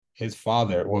his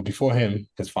father, well, before him,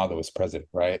 his father was president,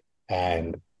 right?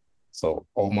 And so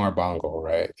Omar Bongo,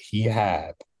 right? He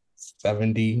had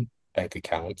 70 bank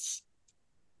accounts,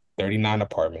 39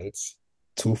 apartments,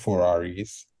 two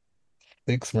Ferraris,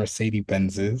 six Mercedes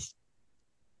Benzes,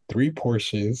 three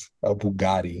Porsches, a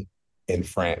Bugatti in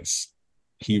France.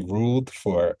 He ruled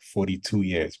for 42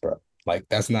 years, bro. Like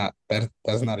that's not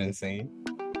insane.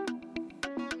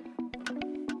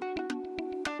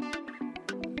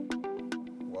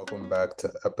 Welcome back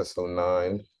to episode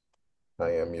 9. I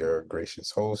am your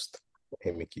gracious host,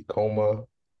 Emiki Koma.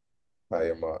 I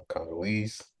am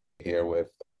Congolese, here with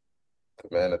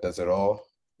the man that does it all,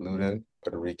 Luden,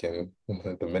 Puerto Rican,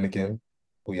 Dominican.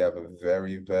 We have a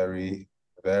very, very,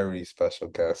 very special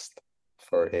guest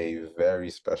for a very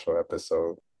special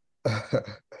episode.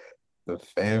 The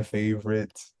fan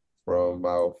favorite from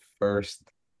our first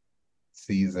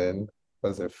season.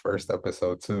 Was it first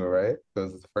episode too, right?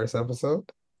 Was it the first episode?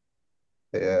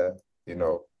 Yeah. You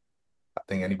know, I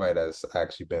think anybody that's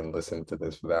actually been listening to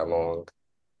this for that long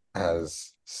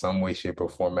has some way, shape, or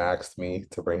form asked me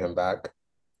to bring him back.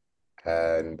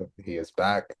 And he is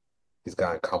back. He's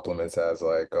gotten compliments as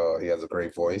like, he has a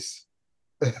great voice.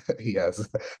 He has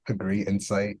a great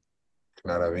insight.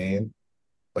 You know what I mean?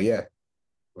 But yeah,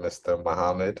 Mr.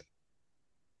 Muhammad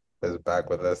is back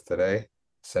with us today,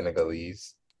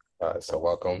 Senegalese. So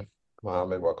welcome,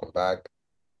 Muhammad. Welcome back.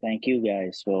 Thank you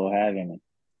guys for having me.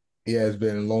 Yeah, it's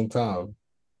been a long time,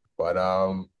 but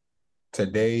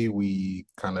today we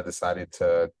kind of decided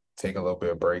to take a little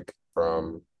bit of break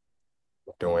from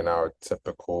doing our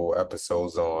typical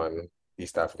episodes on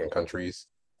East African countries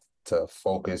to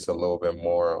focus a little bit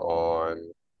more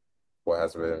on what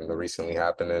has been recently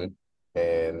happening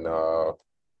in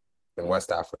in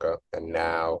West Africa and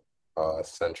now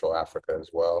Central Africa as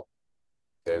well.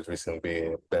 There's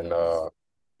recently been a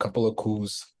couple of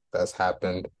coups that's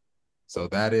happened. So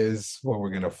that is what we're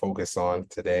going to focus on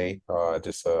today.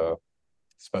 Just a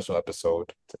special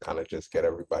episode to kind of just get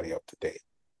everybody up to date.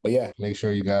 But yeah, make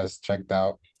sure you guys checked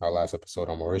out our last episode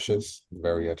on Mauritius.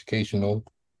 Very educational.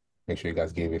 Make sure you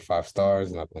guys gave it 5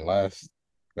 stars, nothing less.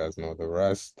 You guys know the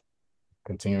rest.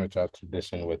 Continue with our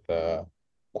tradition with a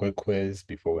quick quiz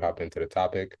before we hop into the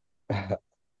topic.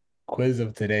 Quiz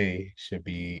of today should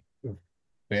be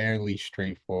fairly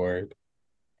straightforward.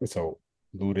 So,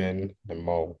 Luden and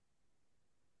Mo,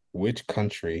 which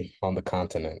country on the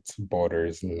continent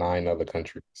borders 9 other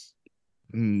countries?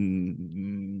 Give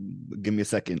me a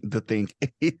second to think.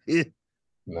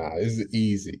 Nah, it's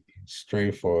easy,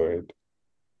 straightforward.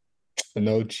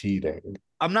 No cheating.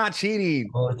 I'm not cheating.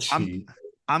 No I'm cheat.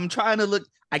 I'm trying to look.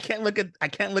 I can't look at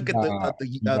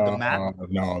the Nah, the map.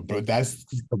 no, bro, that's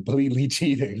completely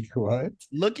cheating. What?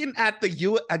 Looking at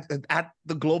at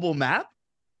the global map.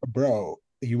 Bro,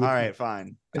 you All would, right,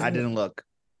 fine. I didn't look.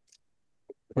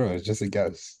 bro, it's just a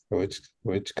guess.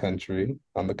 Which country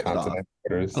on the Uh, continent I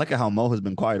borders? like how Mo has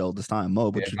been quiet all this time. Mo, Yeah,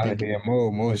 what you thinking? yeah,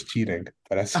 Mo is cheating,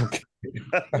 but that's okay.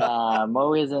 Nah,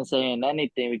 Mo isn't saying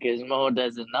anything because Mo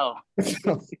doesn't know.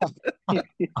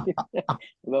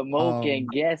 But Mo can Um,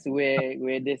 guess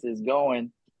where this is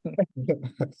going.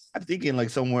 I'm thinking like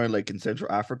somewhere like in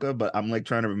Central Africa, but I'm like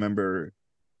trying to remember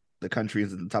the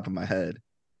countries at the top of my head.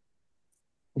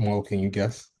 Mo, can you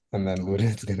guess? And then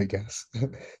Luda's gonna guess,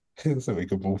 so we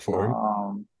can move forward.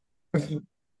 Um,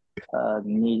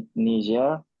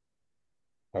 Niger.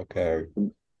 Okay,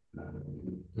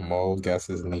 Mo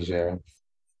guesses Niger.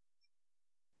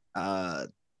 Uh,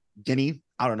 Guinea.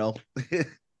 I don't know.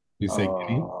 You say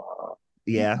Guinea? Uh,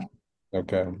 Yeah.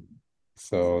 Okay.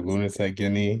 So Luna said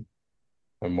Guinea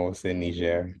and Mo said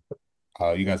Niger.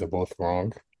 You guys are both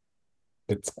wrong.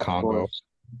 It's of Congo. course,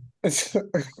 See,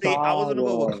 I was gonna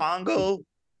go with Congo. Congo,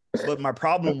 but my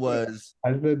problem was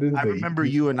I said this is I the remember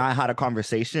easy. you and I had a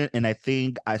conversation, and I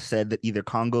think I said that either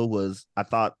Congo was, I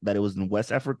thought that it was in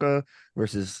West Africa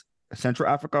versus Central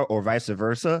Africa or vice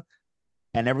versa.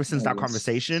 And ever since that Yes.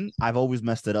 conversation, I've always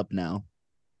messed it up now.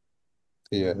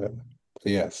 Yeah.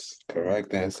 Yes.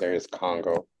 Correct answer is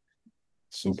Congo.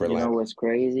 Super You know land. what's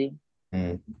crazy?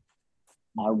 Mm.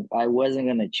 I wasn't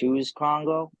gonna choose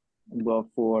Congo, but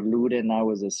for Luden, I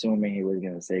was assuming he was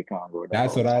gonna say Congo the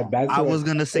That's whole what I time. that's I what was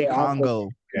gonna say I thought, Congo.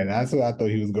 yeah, that's what I thought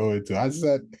he was going to. I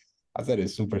said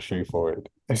it's super straightforward.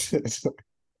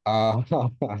 Uh,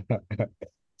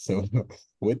 so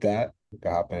with that, we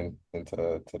can hop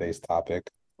into today's topic,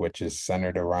 which is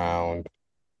centered around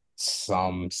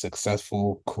some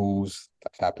successful coups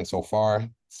that have happened so far,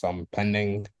 some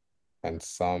pending, and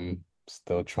some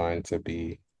still trying to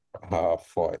be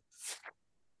fought.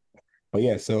 But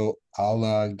yeah, so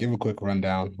I'll give a quick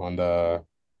rundown on the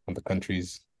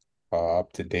countries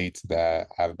up to dates that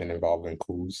have been involved in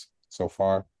coups so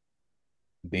far,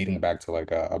 dating back to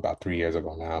like about 3 years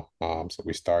ago now. So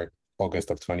we start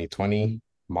August of 2020,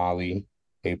 Mali,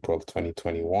 April of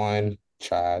 2021,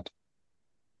 Chad,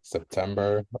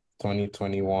 September of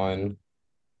 2021,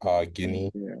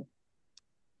 Guinea, Yeah.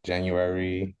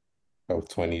 January of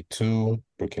 22,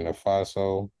 Burkina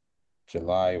Faso,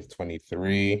 July of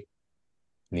 23,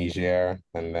 Niger,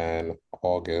 and then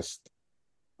August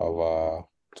of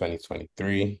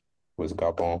 2023 was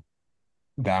Gabon.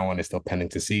 That one is still pending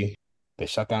to see. They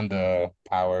shut down the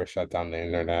power, shut down the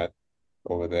internet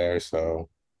over there, so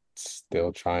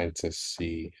still trying to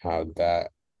see how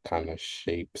that kind of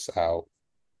shapes out.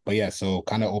 But yeah, so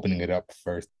kind of opening it up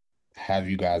first, have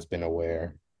you guys been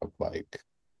aware of like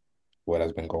what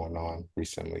has been going on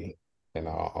recently in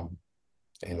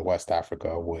West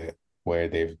Africa with where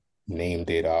they've named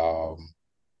it I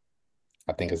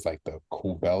think it's like the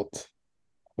Coup Belt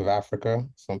of Africa,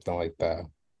 something like that.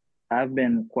 I've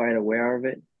been quite aware of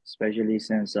it, especially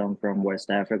since I'm from West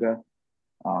Africa.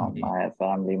 Mhm. I have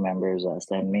family members that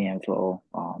send me info,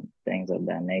 things of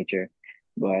that nature.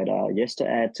 But just to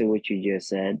add to what you just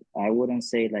said, I wouldn't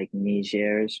say like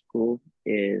Niger's coup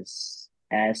is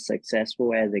as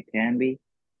successful as it can be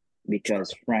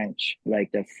because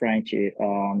the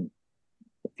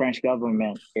French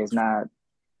government is not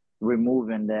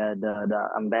removing the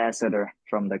ambassador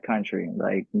from the country.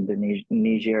 Like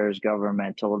Niger's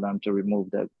government told them to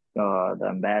remove the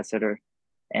ambassador,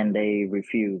 and they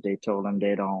refused. They told them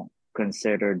they don't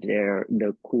consider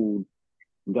the coup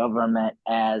government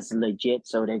as legit,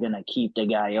 so they're gonna keep the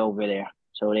guy over there.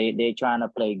 So they trying to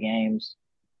play games.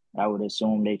 I would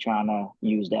assume they trying to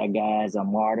use that guy as a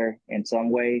martyr in some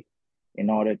way in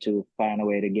order to find a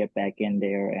way to get back in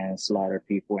there and slaughter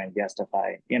people and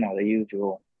justify, the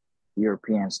usual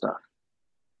European stuff.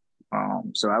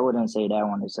 So I wouldn't say that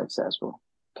one is successful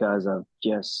because of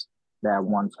just that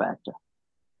one factor.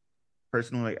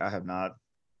 Personally, I have not.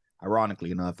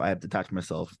 Ironically enough, I have detached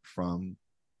myself from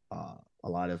a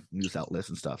lot of news outlets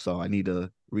and stuff, so I need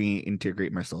to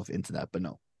reintegrate myself into that. But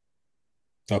no,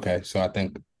 Okay, so I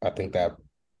think that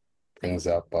brings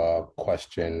up a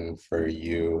question for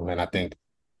you, and I think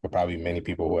for probably many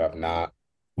people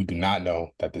who do not know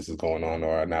that this is going on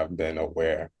or have not been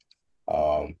aware.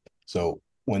 Um, so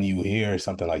when you hear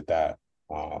something like that,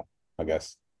 uh, I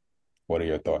guess, what are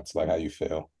your thoughts? Like how you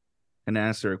feel? and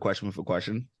answer a question with a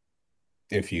question.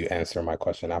 If you answer my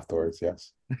question afterwards,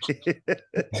 yes.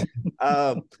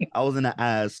 I was gonna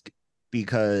ask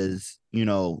because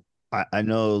I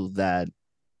know that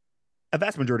a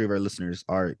vast majority of our listeners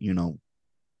are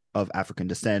of African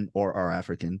descent or are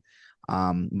African.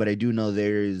 But I do know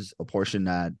there is a portion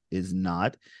that is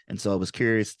not, and so I was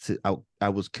curious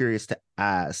to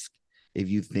ask if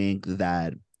you think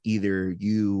that either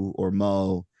you or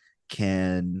Mo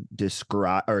can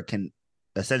describe or can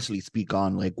essentially speak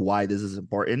on like why this is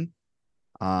important.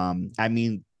 I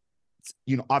mean,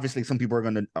 obviously some people are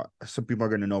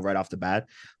gonna know right off the bat,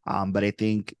 but I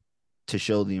think to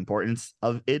show the importance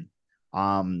of it,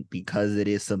 because it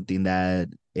is something that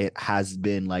it has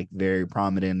been like very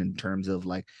prominent in terms of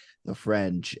like the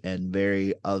French and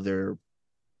very other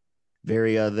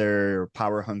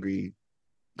power hungry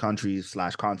countries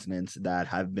slash continents that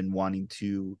have been wanting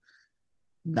to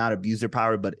not abuse their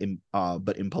power but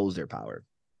impose their power.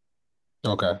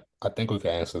 Okay, I think we can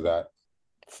answer that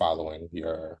following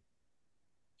your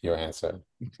answer,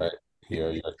 right?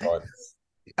 Your thoughts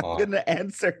I'm on. gonna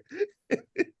answer.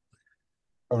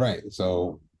 All right,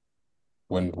 so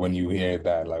when you hear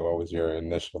that, like, what was your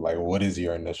initial like? What is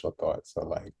your initial thought? So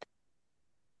like,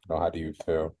 how do you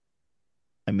feel?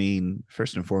 I mean,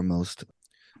 first and foremost,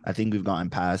 I think we've gotten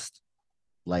past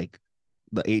like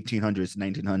the 1800s,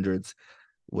 1900s,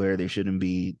 where there shouldn't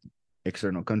be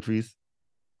external countries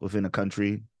within a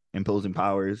country imposing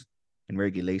powers and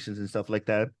regulations and stuff like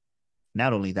that.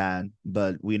 Not only that,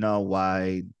 but we know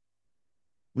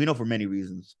for many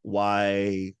reasons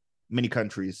why many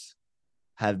countries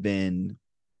have been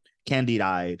candied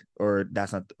eyed, or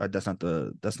that's not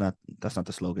the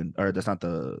slogan, or that's not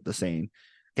the saying.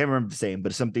 Can't remember the saying,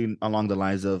 but it's something along the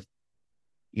lines of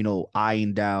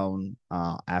eyeing down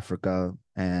Africa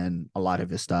and a lot of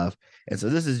his stuff. And so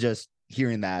this is just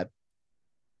hearing that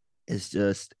is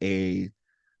just a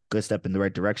good step in the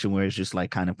right direction, where it's just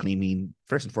like kind of claiming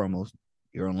first and foremost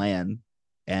your own land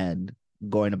and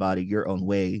going about it your own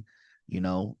way,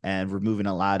 and removing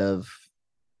a lot of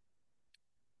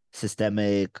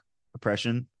systemic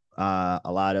oppression, a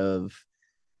lot of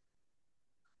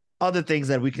other things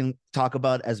that we can talk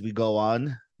about as we go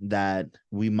on that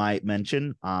we might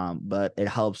mention. But it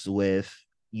helps with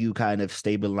you kind of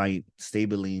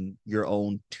stabling your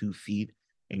own 2 feet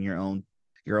and your own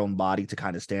body to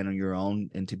kind of stand on your own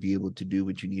and to be able to do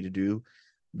what you need to do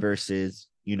versus,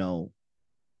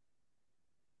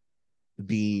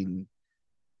 being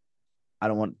I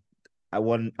don't want I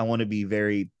want to be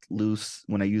very loose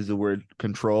when I use the word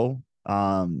control,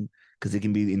 because it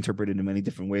can be interpreted in many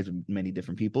different ways with many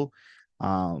different people,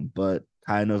 but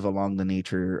kind of along the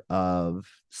nature of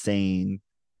saying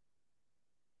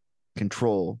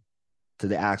control to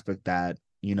the aspect that,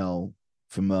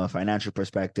 from a financial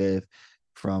perspective,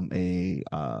 from an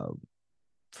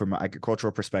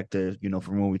agricultural perspective,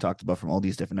 from what we talked about from all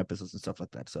these different episodes and stuff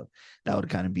like that. So that would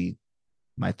kind of be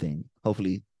my thing.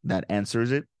 Hopefully that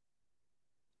answers it.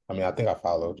 I mean, I think I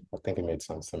followed. I think it made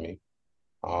sense to me.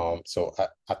 So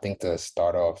I think to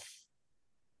start off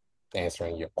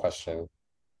answering your question,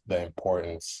 the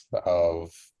importance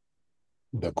of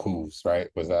the coups, right?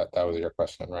 That was your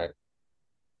question, right?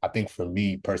 I think for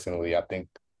me personally, I think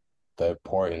the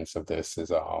importance of this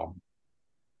is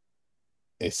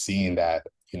seeing that,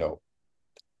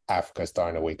 Africa's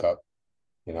starting to wake up.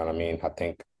 You know what I mean? I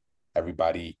think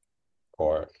everybody,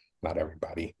 or not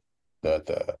everybody,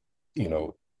 the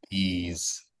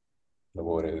these,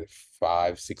 what is it,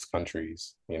 5, 6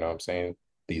 countries, you know what I'm saying?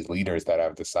 These leaders that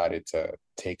have decided to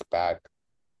take back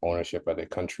ownership of their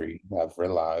country have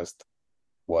realized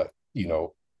what,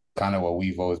 kind of what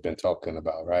we've always been talking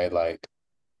about, right? Like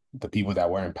the people that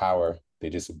were in power, they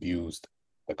just abused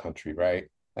the country, right?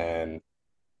 And,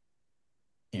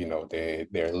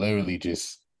 they're literally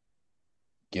just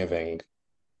giving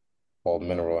all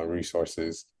mineral and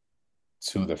resources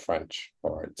to the French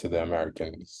or to the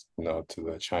Americans, to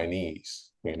the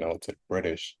Chinese, to the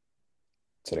British,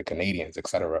 to the Canadians,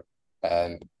 etc.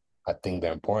 And I think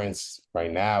the importance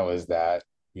right now is that,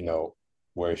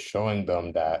 we're showing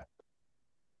them that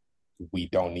we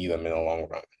don't need them in the long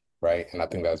run, right? And I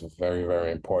think that's very,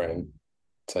 very important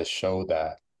to show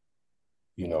that,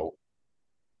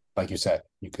 like you said,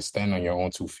 you could stand on your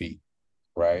own 2 feet,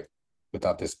 right?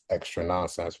 Without this extra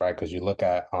nonsense, right? Because you look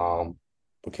at Burkina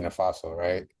Faso,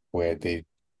 right? Where they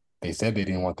said they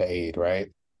didn't want the aid, right?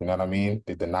 You know what I mean?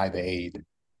 They denied the aid,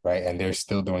 right? And they're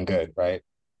still doing good, right?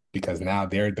 Because now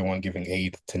they're the one giving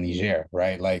aid to Niger,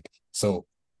 right? Like, so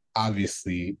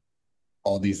obviously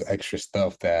all these extra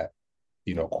stuff that,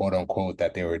 quote unquote,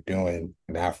 that they were doing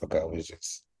in Africa was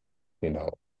just,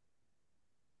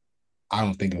 I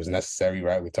don't think it was necessary,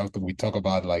 right? We talk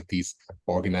about like these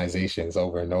organizations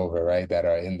over and over, right? That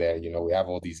are in there. We have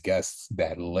all these guests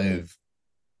that live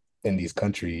in these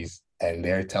countries, and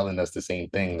they're telling us the same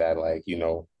thing, that like,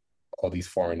 all these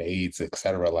foreign aids,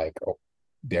 etc., like, oh,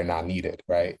 they're not needed,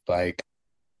 right? Like,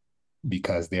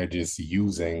 because they're just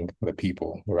using the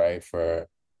people, right, for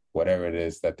whatever it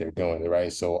is that they're doing,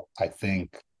 right? So I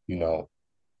think,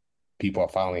 people are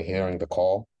finally hearing the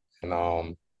call. And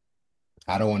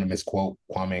I don't want to misquote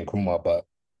Kwame Nkrumah,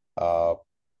 but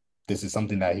this is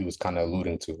something that he was kind of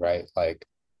alluding to, right? Like,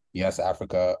 yes,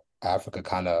 Africa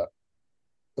kind of,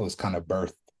 it was kind of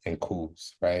birthed in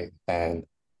coups, right? And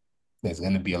there's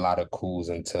going to be a lot of coups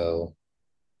until,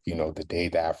 the day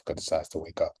that Africa decides to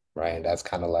wake up, right? And that's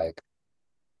kind of like,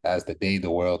 that's the day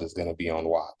the world is going to be on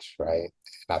watch, right?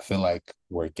 And I feel like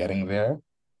we're getting there,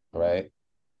 right?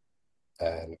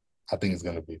 And I think it's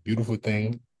going to be a beautiful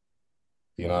thing,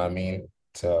 you know what I mean?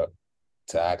 To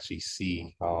actually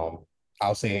see,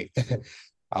 I'll say,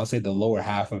 I'll say the lower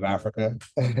half of Africa,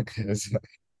 because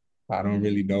I don't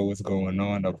really know what's going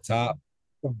on up top,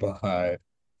 but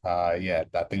yeah,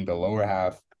 I think the lower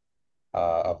half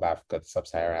of Africa, the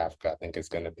sub-Saharan Africa, I think it's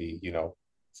going to be,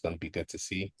 it's going to be good to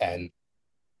see. And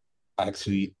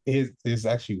actually, there's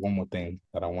actually one more thing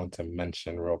that I want to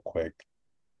mention real quick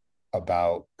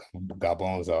about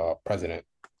Gabon's president,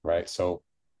 right? So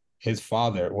his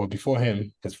father, well, before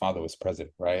him, his father was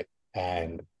president, right?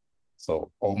 And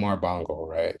so Omar Bongo,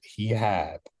 right? He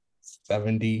had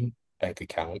 70 bank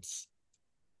accounts,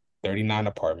 39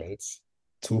 apartments,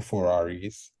 2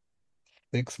 Ferraris,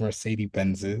 6 Mercedes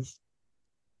Benzes,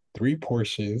 3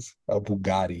 Porsches, a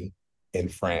Bugatti in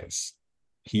France.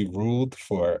 He ruled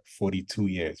for 42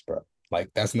 years, bro. Like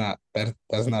that's not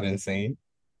insane.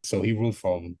 So he ruled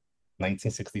from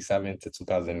 1967 to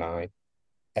 2009,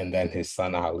 and then his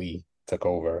son Ali took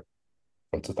over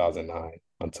from 2009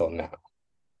 until now.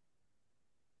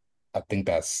 I think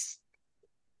that's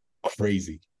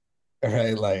crazy,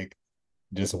 right? Like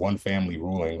just one family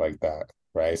ruling like that,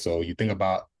 right? So you think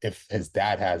about if his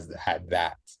dad has had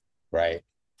that, right,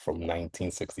 from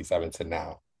 1967 to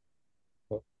now,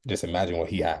 just imagine what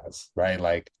he has, right?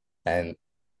 Like, and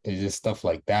it's just stuff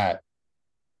like that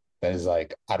that is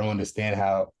like, I don't understand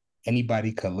how.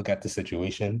 anybody could look at the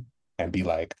situation and be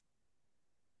like,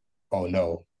 oh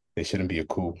no, there shouldn't be a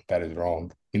coup. That is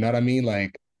wrong. You know what I mean?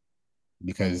 Like,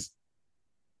 because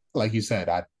like you said,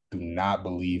 I do not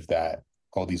believe that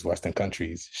all these Western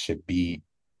countries should be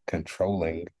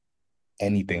controlling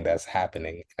anything that's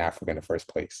happening in Africa in the first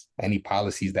place. Any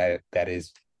policies that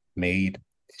is made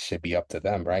should be up to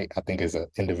them, right? I think it's an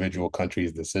individual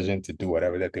country's decision to do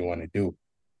whatever that they want to do,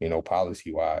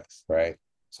 policy wise, right?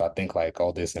 So I think like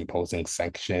all this imposing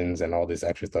sanctions and all this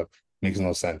extra stuff makes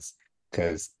no sense.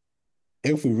 Because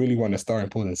if we really want to start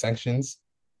imposing sanctions,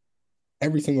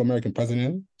 every single American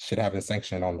president should have a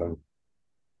sanction on them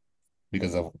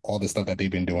because of all the stuff that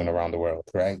they've been doing around the world,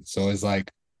 right? So it's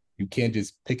like you can't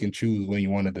just pick and choose when you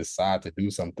want to decide to do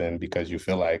something because you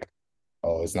feel like,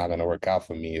 oh, it's not going to work out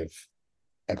for me if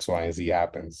X, Y, and Z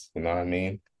happens. You know what I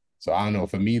mean? So I don't know.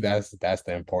 For me, that's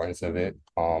the importance of it.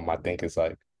 I think it's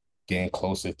like getting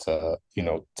closer to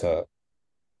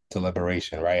to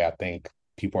liberation, right? I think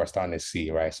people are starting to see,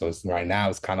 right? So it's right now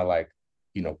it's kind of like,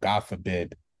 God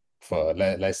forbid for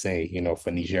let's say,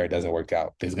 for Niger it doesn't work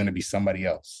out. There's gonna be somebody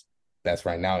else that's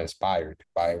right now inspired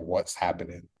by what's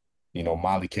happening.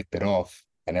 Mali kicked it off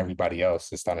and everybody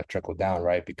else is starting to trickle down,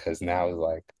 right? Because now it's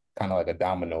like kind of like a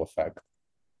domino effect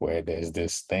where there's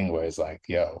this thing where it's like,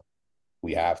 yo,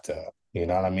 we have to, you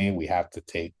know what I mean? We have to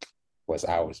take what's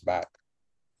ours back.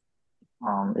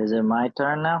 Is it my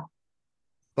turn now?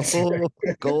 Oh,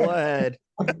 go ahead.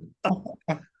 I,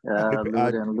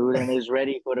 Luden is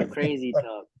ready for the crazy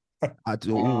talk.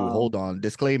 hold on.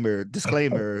 Disclaimer.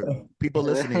 People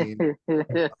listening,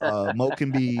 Mo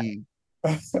can be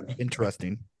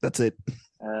interesting. That's it.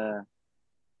 I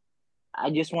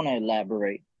just want to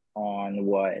elaborate on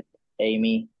what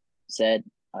Amy said.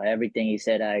 Everything he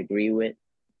said, I agree with,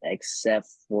 except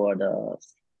for the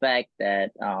fact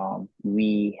that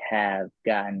we have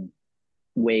gotten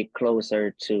way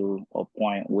closer to a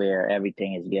point where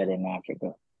everything is good in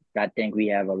Africa. I think we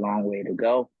have a long way to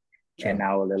go, Sure. and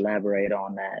I will elaborate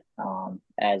on that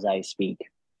as I speak.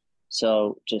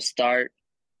 So to start,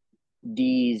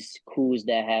 these coups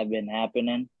that have been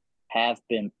happening have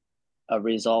been a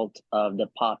result of the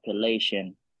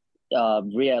population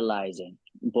realizing,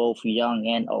 both young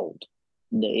and old,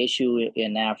 the issue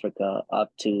in Africa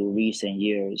up to recent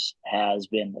years has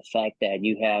been the fact that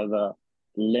you have a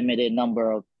limited number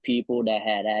of people that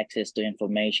had access to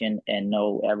information and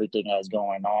know everything that's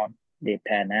going on. They're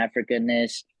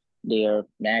Pan-Africanists, they're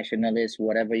nationalists,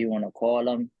 whatever you want to call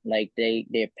them. Like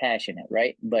they're passionate,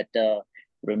 right? But the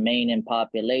remaining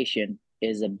population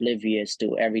is oblivious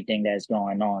to everything that's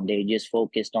going on. They just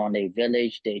focused on their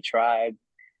village, their tribe,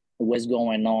 what's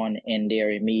going on in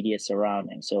their immediate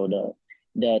surroundings. So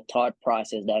the thought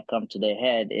process that comes to their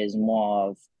head is more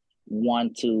of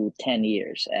 1 to 10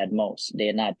 years at most.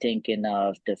 They're not thinking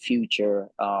of the future,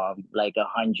 like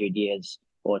 100 years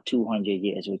or 200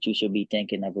 years, which you should be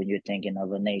thinking of when you're thinking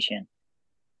of a nation.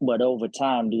 But over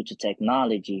time, due to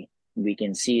technology, we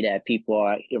can see that people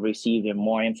are receiving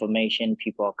more information,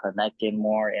 people are connecting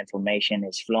more, information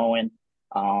is flowing.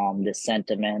 The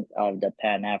sentiment of the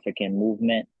Pan-African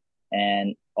movement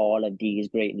and all of these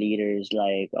great leaders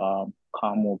like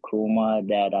Kamu Krumah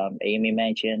that Amy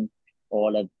mentioned,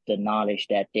 all of the knowledge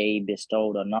that they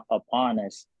bestowed upon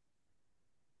us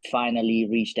finally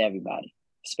reached everybody,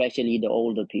 especially the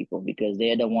older people, because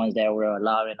they're the ones that were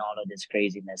allowing all of this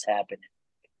craziness happening.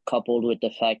 Coupled with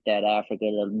the fact that Africa,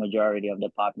 the majority of the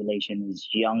population is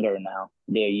younger now.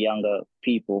 They're younger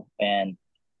people, and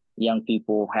young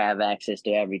people have access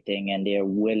to everything, and they're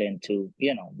willing to,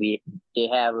 they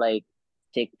have like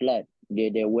thick blood.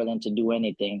 They're willing to do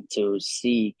anything to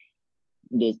see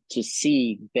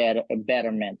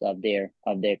betterment of their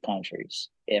countries.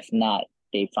 If not,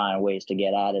 they find ways to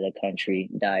get out of the country,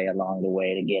 die along the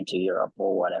way to get to Europe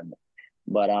or whatever.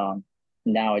 But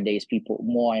nowadays,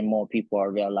 more and more people are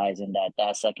realizing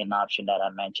that second option that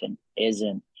I mentioned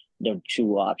isn't the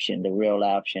true option. The real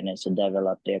option is to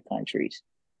develop their countries.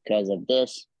 Because of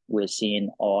this, we're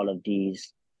seeing all of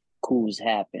these coups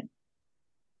happen.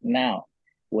 Now,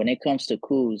 when it comes to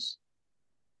coups,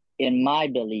 in my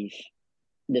belief,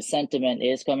 the sentiment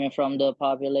is coming from the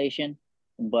population,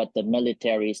 but the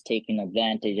military is taking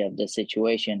advantage of the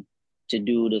situation to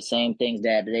do the same things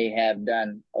that they have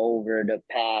done over the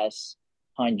past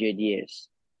 100 years.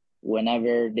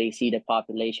 Whenever they see the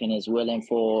population is willing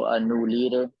for a new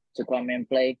leader to come and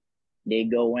play, they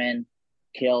go in,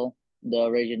 kill the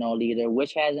original leader,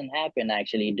 which hasn't happened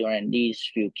actually during these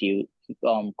few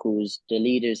coups. The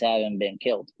leaders haven't been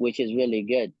killed, which is really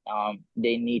good.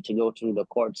 They need to go through the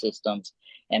court systems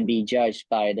and be judged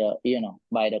by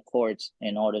the courts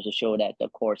in order to show that the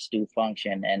courts do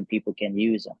function and people can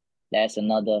use them. That's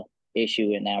another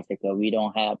issue in Africa. We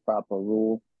don't have proper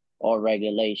rule or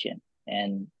regulation.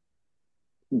 And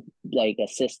like a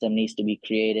system needs to be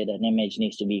created, an image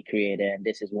needs to be created. And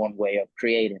this is one way of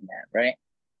creating that, right?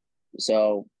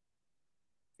 So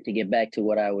to get back to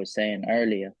what I was saying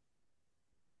earlier,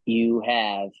 you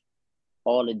have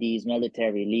all of these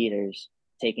military leaders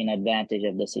taking advantage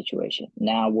of the situation.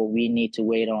 Now, what we need to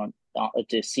wait on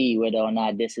to see whether or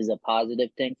not this is a positive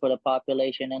thing for the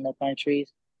population in the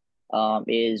countries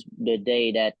is the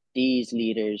day that these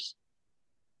leaders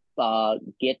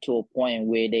get to a point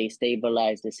where they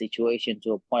stabilize the situation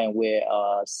to a point where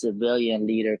a civilian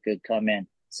leader could come in,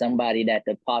 somebody that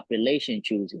the population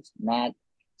chooses, not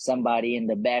somebody in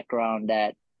the background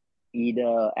that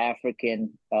either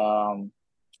African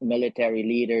military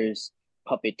leaders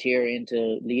puppeteer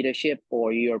into leadership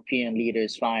or European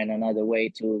leaders find another way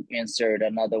to insert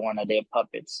another one of their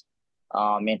puppets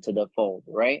into the fold,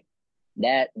 right?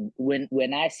 That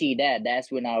when I see that,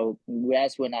 that's when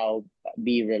I'll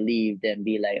be relieved and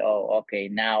be like, oh, okay,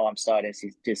 now I'm starting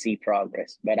to see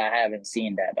progress. But I haven't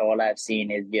seen that. All I've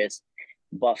seen is just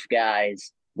buff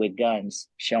guys with guns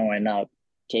showing up,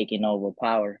 taking over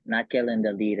power, not killing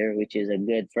the leader, which is a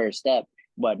good first step,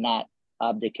 but not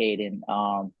abdicating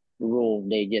rule.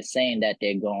 They just saying that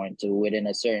they're going to within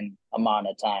a certain amount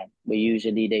of time. But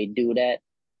usually they do that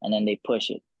and then they push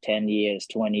it 10 years,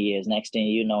 20 years. Next thing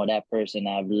you know, that person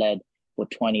have led for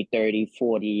 20, 30,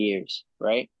 40 years,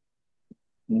 right?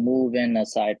 Moving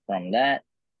aside from that,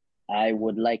 I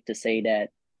would like to say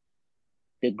that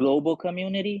the global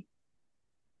community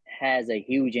has a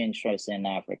huge interest in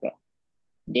Africa.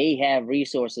 They have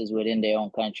resources within their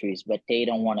own countries, but they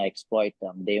don't want to exploit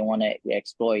them. They want to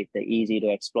exploit the easy to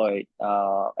exploit,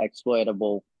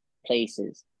 exploitable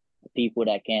places, people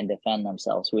that can defend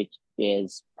themselves, which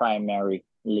is primarily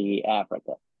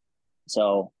Africa.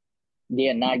 So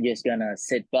they're not just gonna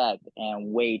sit back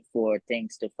and wait for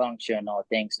things to function or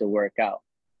things to work out.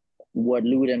 What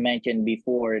Luda mentioned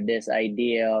before, this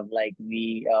idea of like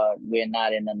we're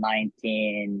not in the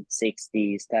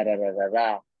 1960s, da da da da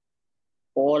da.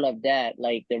 All of that,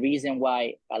 like the reason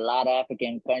why a lot of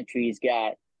African countries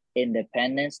got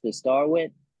independence to start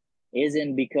with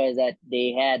isn't because that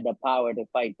they had the power to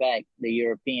fight back the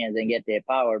Europeans and get their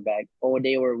power back, or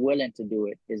they were willing to do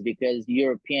it. Is because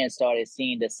Europeans started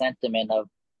seeing the sentiment of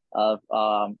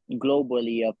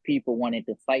globally of people wanting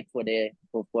to fight for their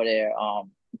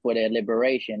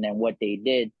liberation, and what they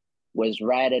did was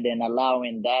rather than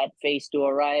allowing that phase to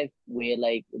arrive, where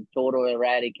like total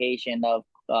eradication of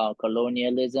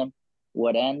colonialism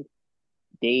would end,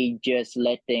 they just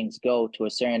let things go to a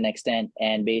certain extent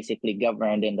and basically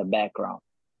governed in the background.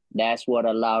 That's what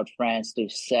allowed France to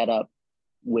set up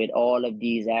with all of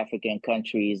these African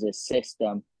countries a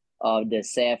system of the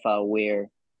CFA where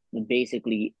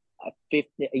basically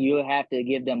 50, you have to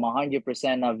give them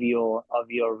 100% of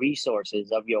your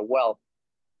resources, of your wealth,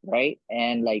 right?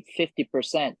 And like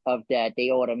 50% of that they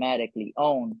automatically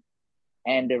own.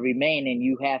 And the remaining,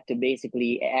 you have to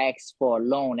basically ask for a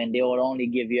loan, and they will only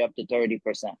give you up to 30%,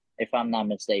 if I'm not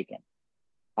mistaken,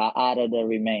 out of the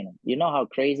remaining. You know how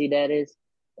crazy that is?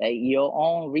 Like your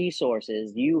own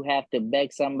resources, you have to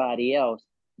beg somebody else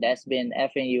that's been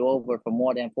effing you over for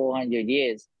more than 400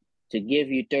 years to give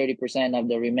you 30% of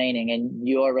the remaining, and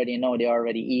you already know they're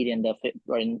already eating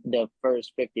the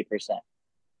first 50%.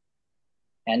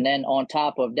 And then on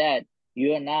top of that,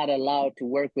 you're not allowed to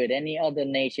work with any other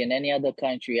nation, any other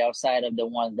country outside of the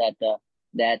ones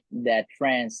that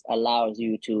France allows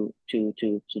you to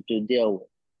deal with.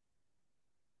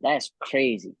 That's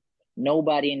crazy.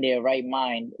 Nobody in their right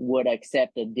mind would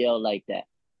accept a deal like that.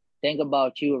 Think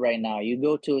about you right now. You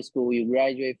go to a school, you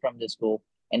graduate from the school,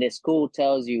 and the school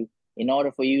tells you, in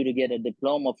order for you to get a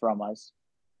diploma from us,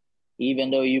 even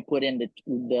though you put in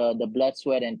the blood,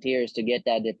 sweat, and tears to get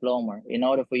that diploma, in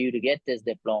order for you to get this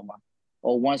diploma,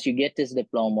 or once you get this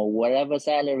diploma, whatever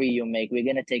salary you make, we're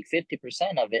going to take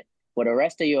 50% of it for the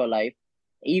rest of your life.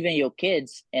 Even your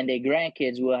kids and their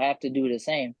grandkids will have to do the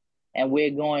same. And we're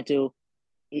going to,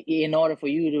 in order for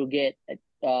you to get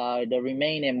the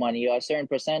remaining money or a certain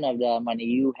percent of the money,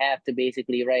 you have to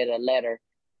basically write a letter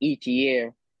each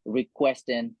year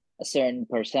requesting a certain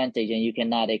percentage, and you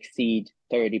cannot exceed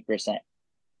 30%.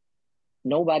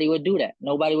 Nobody would do that.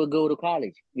 Nobody would go to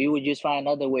college. We would just find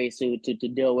other ways to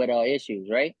deal with our issues,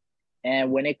 right?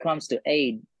 And when it comes to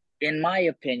aid, in my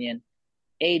opinion,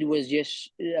 aid was just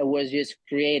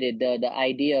created. The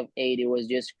idea of aid, it was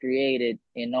just created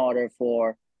in order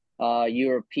for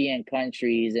European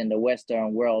countries in the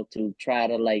Western world to try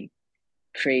to like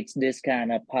create this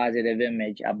kind of positive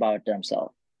image about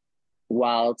themselves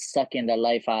while sucking the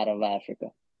life out of Africa.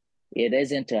 It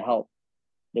isn't to help.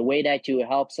 The way that you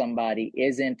help somebody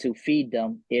isn't to feed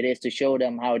them, it is to show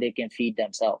them how they can feed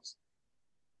themselves.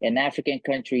 And African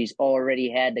countries already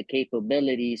had the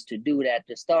capabilities to do that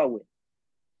to start with.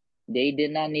 They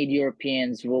did not need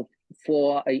Europeans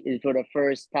for the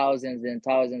first thousands and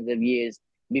thousands of years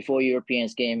before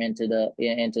Europeans came into the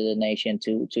nation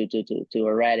to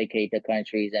eradicate the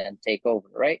countries and take over,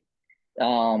 right?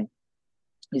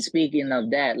 Speaking of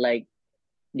that, like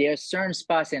there are certain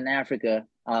spots in Africa,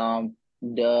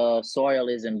 the soil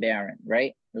isn't barren,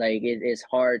 right? Like it's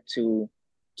hard to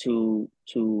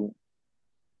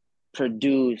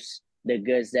produce the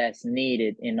goods that's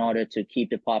needed in order to keep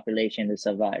the population to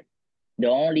survive. The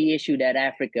only issue that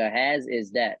Africa has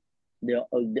is that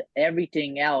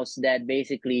everything else that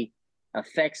basically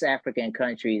affects African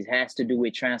countries has to do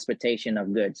with transportation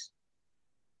of goods.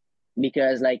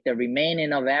 Because like the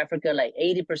remaining of Africa, like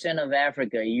 80% of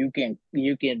Africa, you can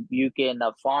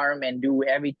farm and do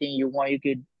everything you want. You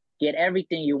could get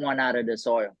everything you want out of the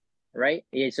soil, right?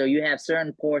 So you have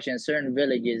certain portions, certain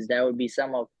villages that would be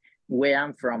some of where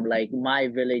I'm from, like my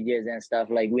villages and stuff.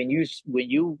 Like when you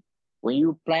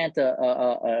plant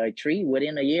a tree,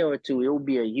 within a year or two, it will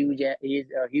be a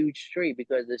huge tree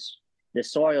because the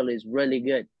soil is really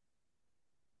good.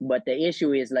 But the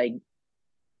issue is like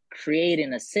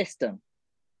creating a system,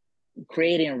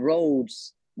 creating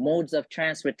roads, modes of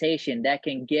transportation that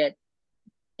can get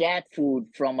that food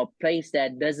from a place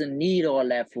that doesn't need all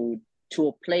that food to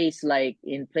a place like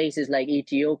in places like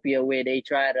Ethiopia where they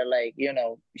try to like,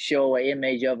 show an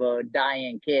image of a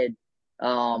dying kid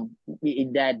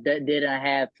that didn't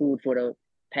have food for the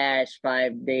past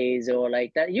 5 days or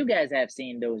like that. You guys have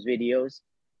seen those videos.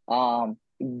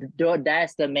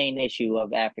 That's the main issue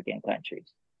of African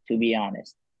countries, to be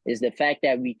honest, is the fact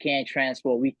that we can't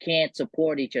transport, we can't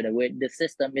support each other. The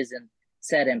system isn't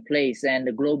set in place and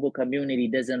the global community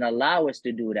doesn't allow us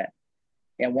to do that.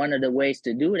 And one of the ways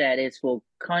to do that is for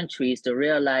countries to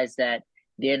realize that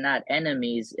they're not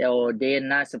enemies or they're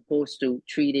not supposed to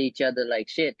treat each other like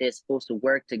shit. They're supposed to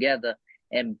work together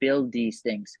and build these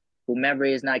things. Whomever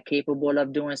is not capable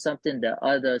of doing something, the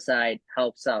other side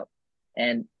helps out.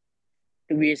 And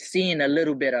we're seeing a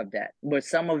little bit of that, but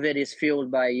some of it is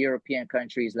fueled by European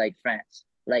countries like France.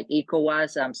 Like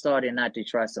ECOWAS, I'm starting not to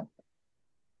trust them.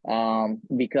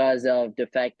 Because of the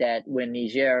fact that when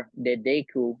Niger did their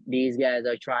coup, these guys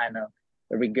are trying to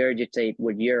regurgitate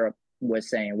what Europe was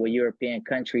saying, what European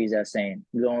countries are saying,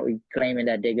 claiming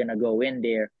that they're going to go in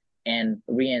there and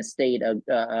reinstate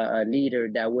a leader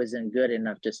that wasn't good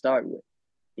enough to start with.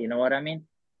 You know what I mean?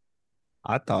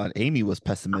 I thought Amy was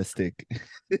pessimistic.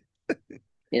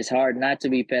 It's hard not to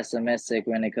be pessimistic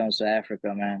when it comes to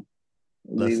Africa, man.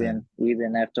 Listen, We've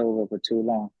been left over for too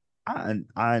long.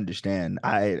 I understand.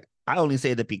 I only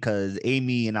say that because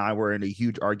Amy and I were in a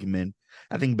huge argument.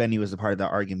 I think Benny was a part of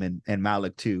that argument, and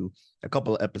Malik too. A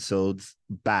couple of episodes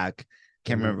back,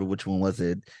 can't remember which one was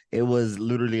it. It was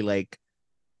literally like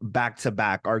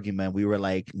back-to-back argument. We were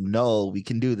like, "No, we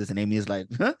can do this," and Amy is like,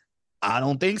 "Huh? I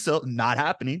don't think so. Not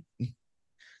happening."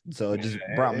 So it just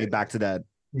brought me back to that.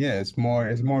 Yeah, it's more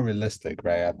realistic,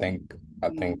 right? I think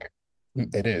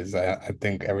it is. I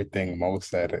think everything Mo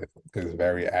said is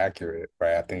very accurate,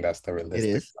 right? I think that's the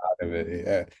realistic side of it.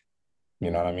 Yeah.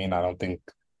 You know what I mean? I don't think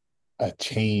a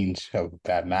change of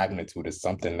that magnitude is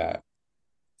something that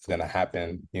is gonna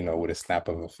happen, with a snap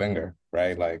of a finger,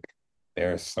 right? Like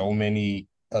there are so many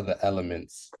other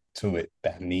elements to it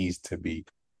that needs to be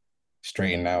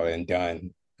straightened out and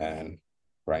done. And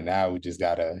right now we just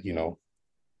gotta,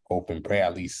 hope and pray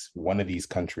at least one of these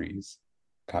countries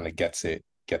kind of gets it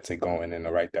going in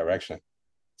the right direction.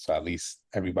 So at least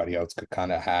everybody else could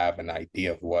kind of have an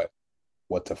idea of what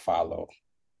to follow.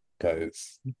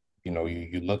 Because,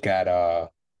 you look at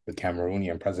the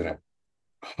Cameroonian president,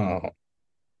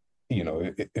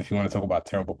 if you want to talk about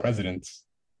terrible presidents,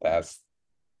 that's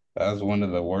one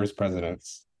of the worst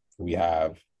presidents we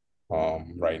have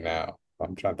right now.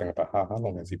 I'm trying to think about how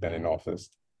long has he been in office?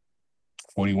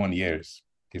 41 years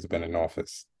he's been in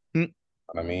office. You know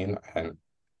what I mean?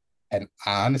 And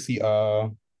honestly,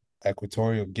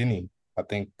 Equatorial Guinea, I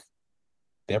think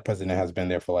their president has been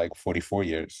there for like 44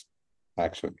 years,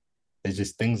 actually. It's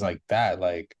just things like that.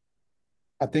 Like,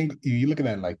 I think you look at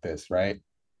it like this, right?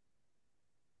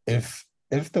 If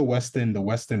the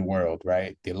Western world,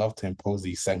 right, they love to impose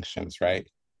these sanctions, right,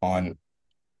 on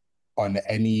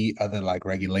any other like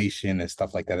regulation and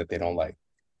stuff like that they don't like.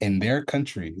 In their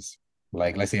countries,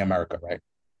 like let's say America, right?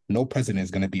 No president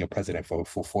is going to be a president for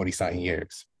 40-something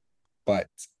years. But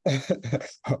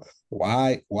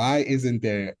why isn't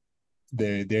there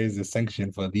there's a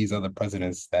sanction for these other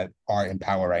presidents that are in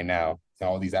power right now,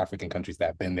 all these African countries that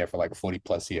have been there for like 40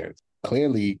 plus years.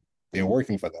 Clearly, they're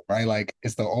working for them, right? Like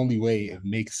it's the only way it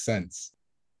makes sense.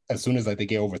 As soon as like they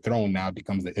get overthrown, now it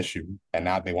becomes the issue, and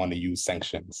now they want to use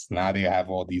sanctions. Now they have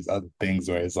all these other things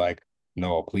where it's like,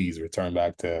 no, please return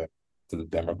back to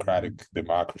the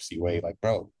democracy way. Like,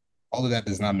 bro, all of that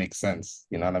does not make sense.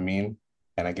 You know what I mean?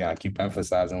 And again, I keep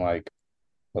emphasizing like,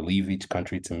 leave each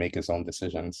country to make its own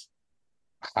decisions.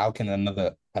 How can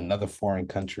another foreign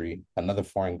country, another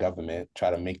foreign government try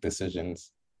to make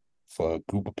decisions for a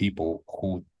group of people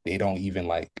who they don't even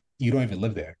like, you don't even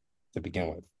live there to begin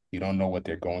with. You don't know what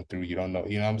they're going through. You don't know,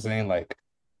 you know what I'm saying? Like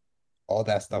all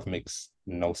that stuff makes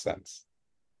no sense,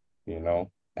 you know?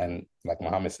 And like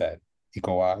Muhammad said,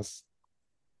 ECOWAS,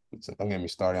 don't get me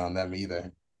started on them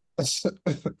either.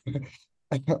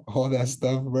 All that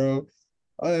stuff, bro.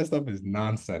 All that stuff is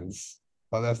nonsense.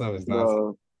 All that stuff is nonsense.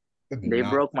 Bro, they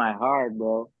Non- broke my heart,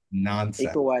 bro.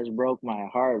 nonsense. ECOWAS broke my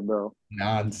heart, bro.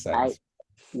 Nonsense.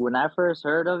 When I first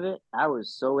heard of it, I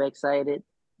was so excited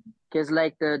because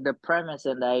like the premise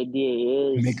and the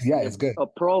idea is It's good.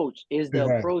 the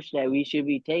Right. approach that we should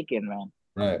be taking, man.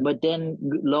 Right. But then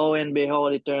lo and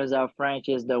behold, it turns out French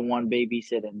is the one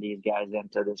babysitting these guys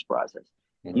into this process.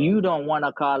 Mm-hmm. You don't want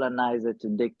a colonizer to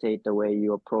dictate the way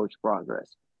you approach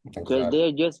progress. Because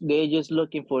Exactly. they're just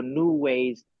looking for new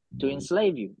ways to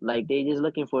enslave you. Like they're just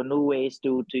looking for new ways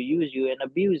to use you and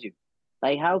abuse you.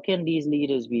 Like how can these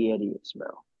leaders be idiots, bro?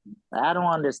 I don't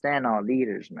understand our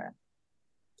leaders, man.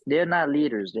 They're not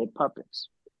leaders, they're puppets.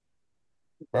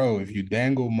 Bro, if you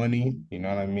dangle money, you know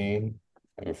what I mean,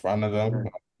 in front of them,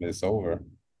 it's over.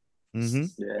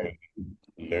 Mm-hmm. Yeah.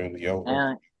 Literally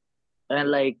over.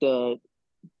 And like the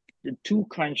two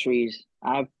countries,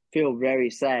 I feel very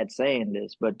sad saying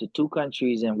this, but the two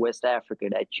countries in West Africa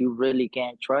that you really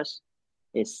can't trust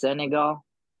is Senegal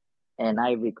and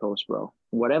Ivory Coast, bro.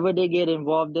 Whatever they get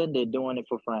involved in, they're doing it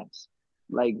for France.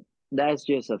 Like that's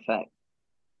just a fact.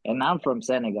 And I'm from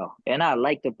Senegal, and I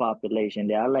like the population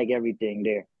there. I like everything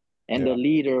there. And Yeah.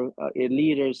 the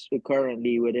leaders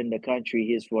currently within the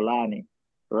country is Fulani,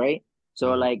 right?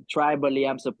 So like tribally,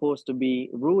 I'm supposed to be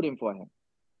rooting for him,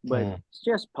 but it's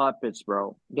just puppets,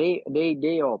 bro. They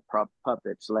all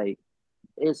puppets. Like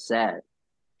it's sad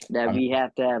that we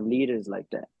have to have leaders like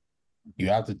that. You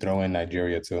have to throw in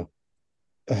Nigeria too.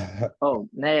 Oh,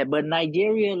 nah, but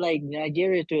Nigeria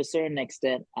to a certain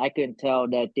extent, I can tell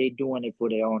that they're doing it for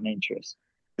their own interest.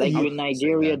 Like when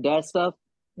Nigeria does stuff,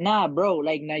 nah, bro.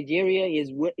 Like Nigeria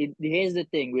is here's the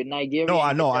thing with Nigeria. No,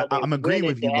 I know. I'm agreeing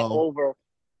with you, Mo. Over.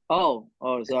 Oh,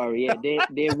 sorry. Yeah,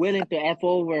 they're willing to F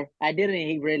over. I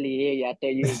didn't really hear you. I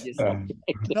thought you were just.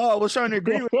 No, I was trying to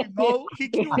agree with you, Mo.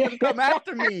 He wanted to come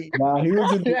after me. Nah, he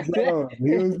was in the zone.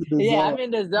 He was in the Yeah, zone. I'm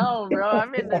in the zone, bro.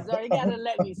 I'm in the zone. You gotta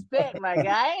let me spit, my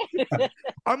guy.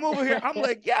 I'm over here. I'm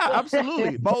like, yeah,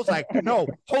 absolutely. Mo's like, no,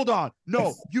 hold on.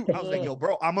 No, you. I was like, yo,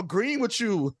 bro, I'm agreeing with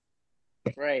you.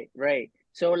 Right.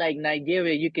 So like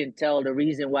Nigeria, you can tell the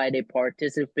reason why they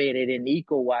participated in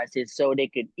ECOWAS is so they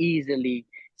could easily.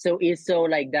 So it's so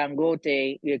like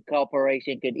Dangote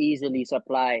corporation could easily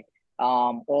supply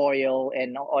oil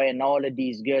and all of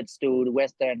these goods to the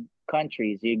Western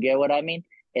countries. You get what I mean?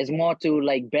 It's more to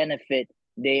like benefit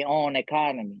their own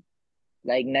economy.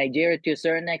 Like Nigeria to a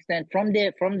certain extent, from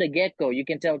the get-go, you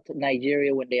can tell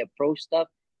Nigeria when they approach stuff,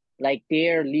 like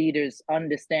their leaders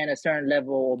understand a certain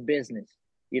level of business.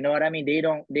 You know what I mean? They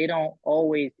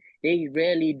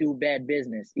rarely do bad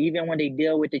business. Even when they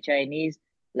deal with the Chinese,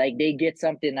 like they get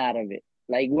something out of it.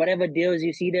 Like whatever deals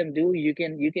you see them do, you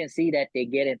can see that they're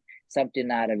getting something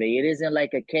out of it. It isn't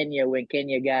like a Kenya when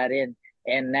Kenya got in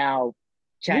and now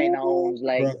China owns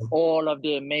like all of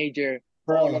their major,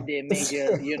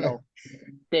 you know,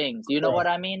 things. You know what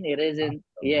I mean? It isn't.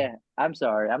 Yeah, I'm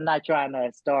sorry. I'm not trying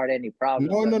to start any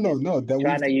problems. No.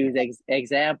 Trying to use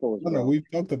examples. No, we've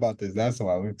talked about this. That's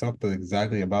why we've talked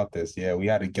exactly about this. Yeah, we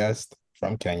had a guest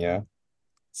from Kenya.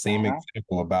 Same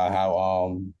example about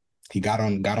how he got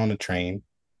on the train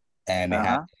and they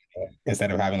had instead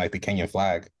of having like the Kenyan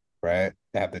flag, right?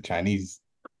 They have the Chinese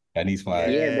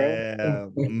flag. Yeah,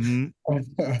 bro.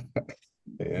 Mm-hmm.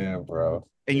 Yeah, bro.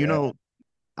 And you know,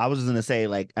 I was gonna say,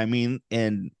 like, I mean,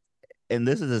 and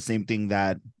this is the same thing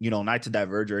that, you know, not to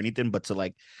diverge or anything, but to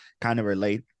like kind of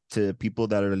relate to people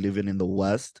that are living in the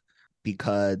West,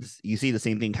 because you see the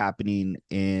same thing happening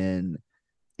in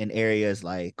areas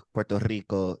like Puerto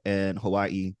Rico and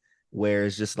Hawaii, where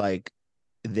it's just like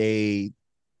they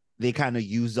kind of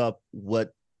use up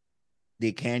what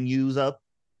they can use up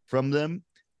from them,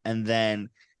 and then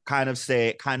kind of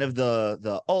say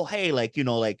the oh, hey, like, you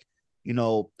know, like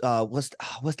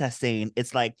what's that saying?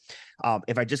 It's like,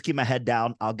 if I just keep my head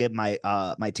down, I'll get my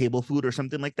table food or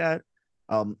something like that.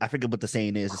 I forget what the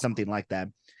saying is, or something like that.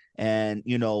 And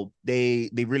they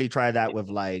really try that with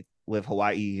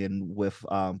Hawaii and with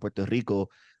Puerto Rico,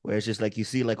 where it's just like you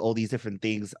see like all these different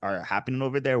things are happening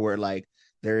over there, where like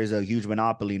there is a huge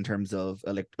monopoly in terms of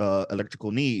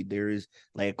electrical need. There is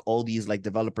like all these like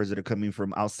developers that are coming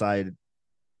from outside,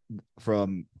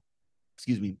 from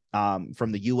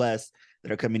from the US,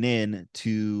 that are coming in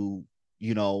to,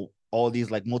 all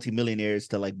these like multimillionaires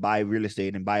to like buy real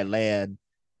estate and buy land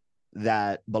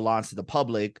that belongs to the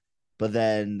public, but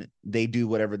then they do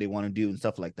whatever they want to do and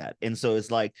stuff like that. And so it's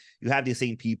like you have these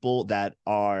same people that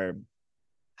are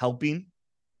helping,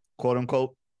 quote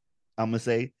unquote, I'm gonna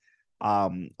say,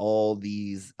 all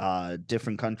these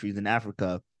different countries in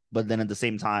Africa, but then at the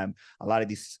same time, a lot of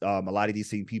these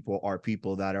same people are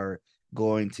people that are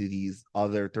going to these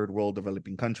other third world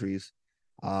developing countries,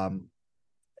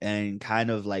 and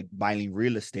kind of like buying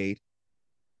real estate,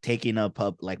 taking up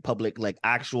public, like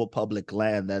actual public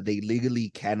land that they legally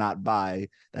cannot buy,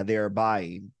 that they are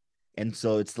buying. And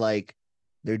so it's like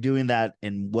they're doing that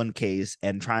in one case,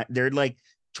 and they're like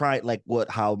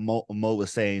how Mo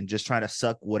was saying, just trying to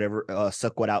suck whatever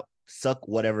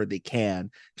they can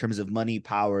in terms of money,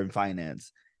 power, and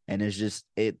finance. And it's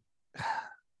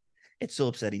so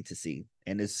upsetting to see,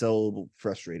 and it's so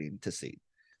frustrating to see.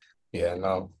 Yeah,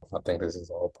 no, I think this is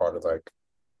all part of like,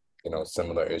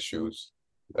 similar issues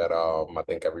that I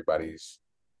think everybody's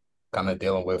kind of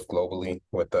dealing with globally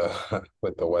with the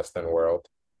with the Western world.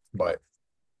 But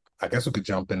I guess we could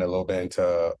jump in a little bit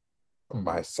into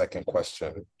my second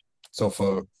question. So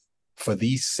for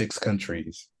these six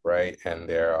countries, right, and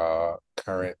their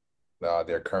current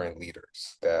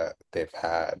leaders that they've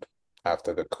had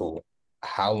after the coup,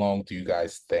 how long do you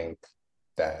guys think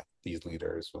that these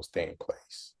leaders will stay in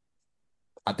place?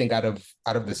 I think out of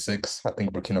the six, I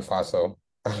think Burkina Faso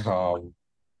um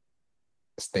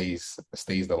stays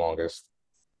the longest.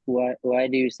 Why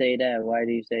do you say that? Why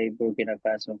do you say Burkina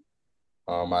Faso?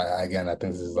 I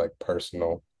think this is like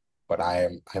personal, but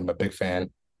I'm a big fan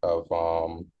of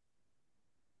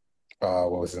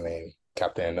what was his name?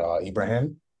 Captain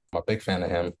Ibrahim. I'm a big fan of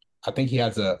him. I think he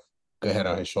has a good head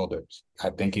on his shoulders.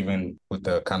 I think even with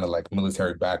the kind of like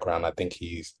military background, I think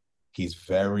he's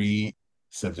very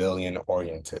civilian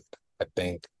oriented. I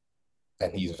think,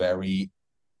 and he's very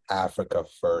Africa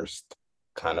first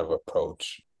kind of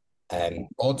approach. And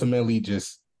ultimately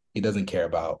just he doesn't care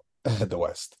about the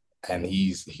West. And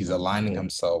he's aligning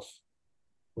himself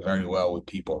very well with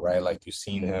people, right? Like you've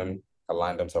seen him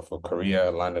aligned himself with Korea,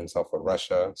 aligned himself with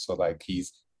Russia. So like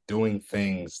he's doing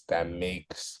things that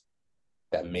makes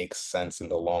sense in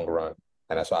the long run.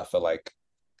 And that's why I feel like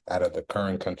out of the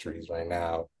current countries right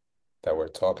now that we're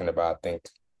talking about, I think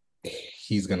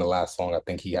he's gonna last long. I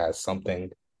think he has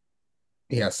something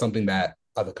that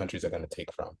other countries are gonna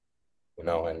take from,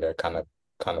 and they're kind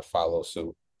of follow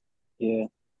suit. Yeah,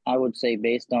 I would say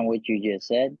based on what you just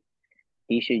said,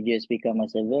 he should just become a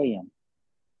civilian,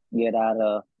 get out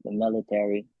of the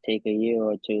military, take a year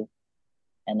or two,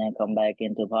 and then come back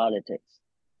into politics.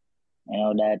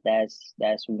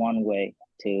 That's one way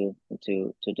to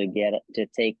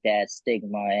take that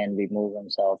stigma and remove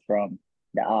himself from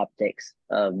the optics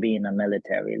of being a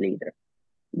military leader.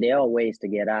 There are ways to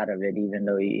get out of it, even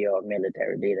though you're a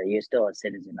military leader. You're still a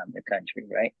citizen of the country,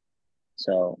 right?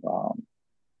 So,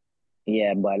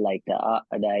 yeah, but like the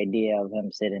idea of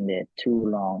him sitting there too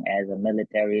long as a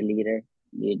military leader,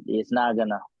 it's not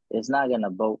gonna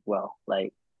vote well.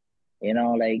 Like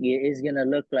it's gonna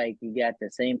look like you got the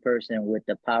same person with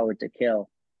the power to kill,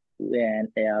 and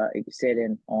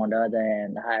sitting on the other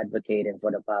hand advocating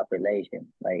for the population.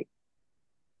 Like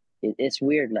it's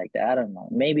weird like that. I don't know.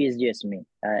 Maybe it's just me.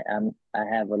 I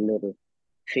have a little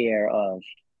fear of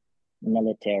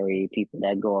military people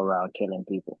that go around killing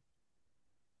people.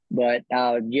 But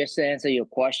just to answer your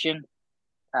question,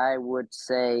 I would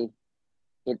say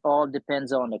it all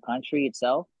depends on the country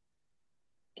itself,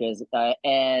 because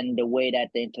and the way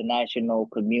that the international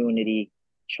community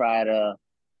try to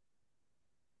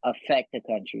affect the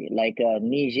country. Like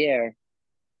Niger,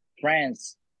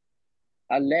 France,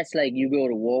 unless like you go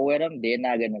to war with them, they're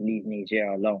not gonna leave Niger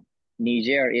alone.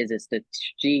 Niger is a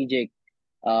strategic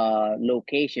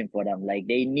location for them. Like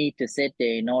they need to sit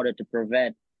there in order to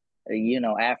prevent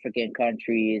African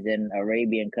countries and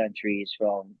Arabian countries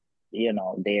from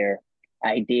their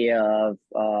idea of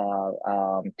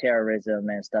terrorism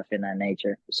and stuff in that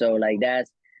nature. So like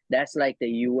that's like the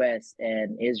US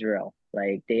and Israel.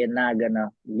 Like they're not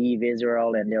gonna leave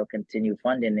Israel, and they'll continue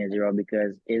funding Israel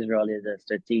because Israel is a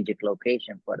strategic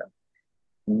location for them.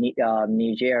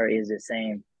 Niger is the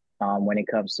same when it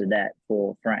comes to that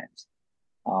for France.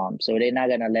 So they're not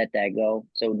gonna let that go.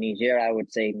 So Niger, I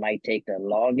would say, might take the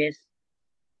longest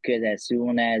because as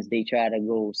soon as they try to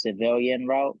go civilian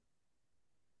route,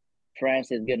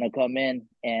 France is gonna come in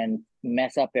and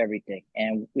mess up everything.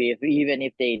 And if even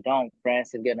if they don't,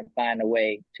 France is gonna find a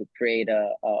way to create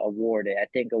a war there. I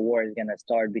think a war is gonna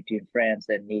start between France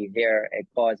and Niger and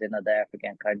causing other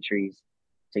African countries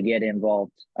to get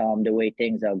involved. The way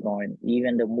things are going,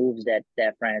 even the moves that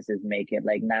France is making,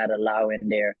 like not allowing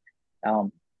their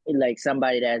like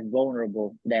somebody that's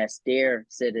vulnerable, that's their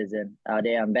citizen,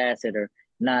 their ambassador,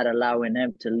 not allowing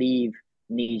them to leave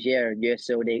Niger just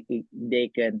so they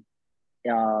can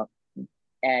uh,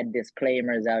 add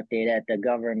disclaimers out there that the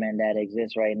government that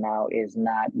exists right now is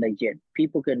not legit.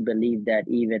 People can believe that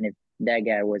even if that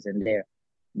guy wasn't there.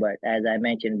 But as I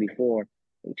mentioned before,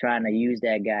 they're trying to use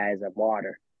that guy as a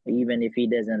martyr. Even if he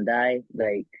doesn't die,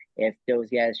 like if those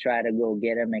guys try to go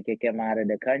get him and kick him out of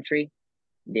the country,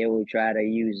 they will try to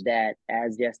use that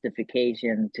as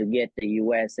justification to get the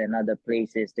US and other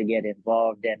places to get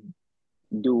involved and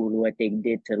do what they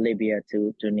did to Libya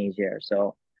to Niger.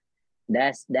 So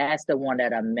that's the one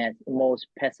that I'm most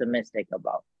pessimistic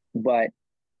about. But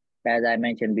as I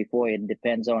mentioned before, it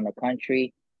depends on the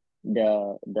country,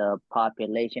 the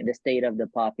population, the state of the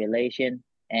population,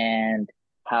 and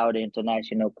how the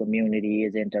international community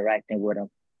is interacting with them.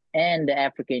 And the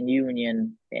African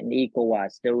Union and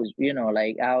ECOWAS, those,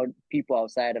 like how people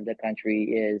outside of the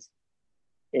country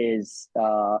is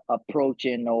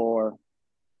approaching or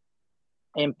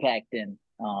impacting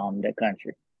the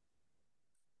country.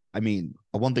 I mean,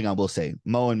 one thing I will say,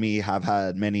 Mo and me have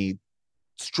had many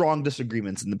strong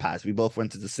disagreements in the past. We both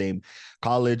went to the same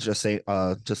college,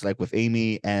 just like with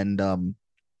Amy, and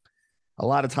a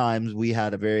lot of times we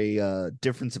had a very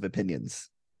difference of opinions,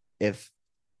 if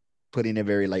putting it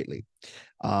very lightly.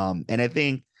 And I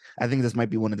think this might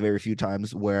be one of the very few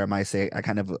times where I might say I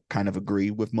kind of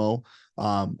agree with Mo.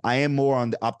 I am more on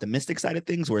the optimistic side of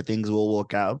things, where things will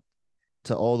work out.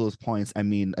 To all those points, I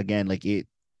mean, again, like it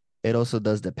also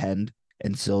does depend.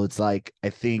 And so it's like, I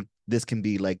think this can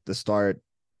be like the start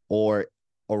or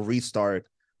a restart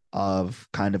of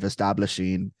kind of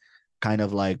establishing kind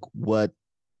of like what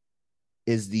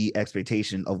is the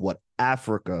expectation of what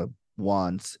Africa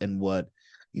wants and what,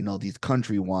 these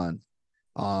countries want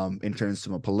in terms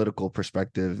from a political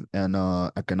perspective and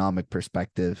economic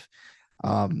perspective.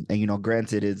 And,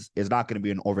 granted, it's not going to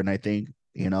be an overnight thing,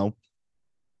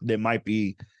 there might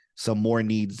be some more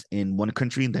needs in one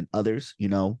country than others,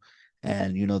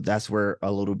 and, that's where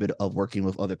a little bit of working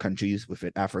with other countries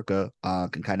within Africa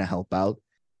can kind of help out.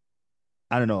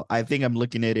 I don't know. I think I'm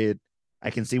looking at it.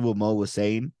 I can see what Mo was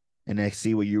saying, and I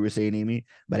see what you were saying, Amy,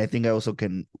 but I think I also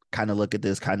can kind of look at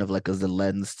this kind of like as the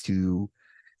lens to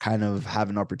kind of have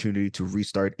an opportunity to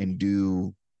restart and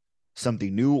do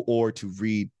something new, or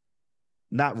to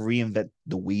not reinvent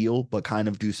the wheel, but kind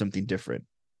of do something different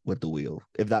with the wheel,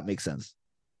 if that makes sense.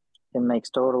 It makes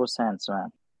total sense, man.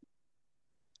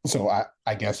 So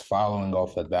I guess following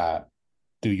off of that,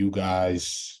 do you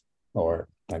guys, or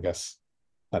I guess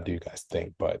not do you guys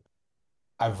think, but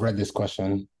I've read this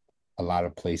question a lot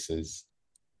of places,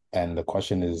 and the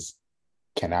question is,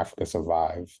 can Africa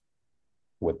survive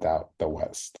without the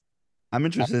West? I'm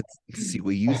interested to see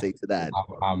what you say to that.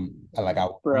 Like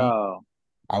Bro.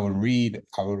 I would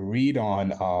read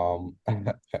on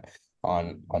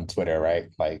on Twitter, right?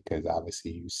 Like, because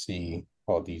obviously you see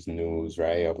all these news,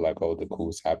 right, of like, oh, the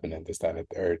coup's happening, this, that, and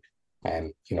the third,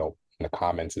 and in the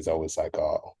comments is always like,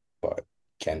 oh, but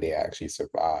can they actually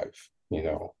survive,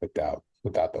 without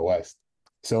the West?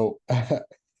 So, I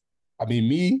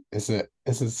mean, it's a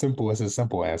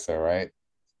simple answer, right?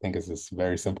 I think it's this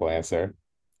very simple answer.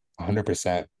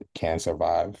 100% can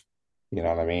survive. You know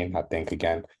what I mean? I think,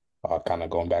 again, kind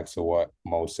of going back to what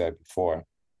Mo said before,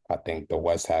 I think the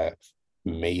West have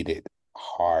made it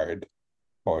hard,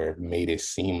 or made it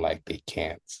seem like they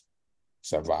can't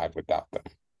survive without them.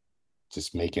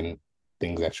 Just making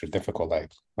things extra difficult,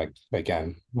 like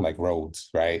again, like roads,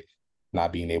 right?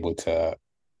 Not being able to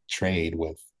trade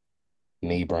with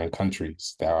neighboring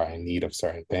countries that are in need of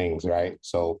certain things, right?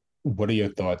 So what are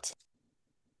your thoughts?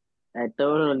 I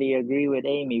totally agree with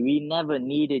Amy. We never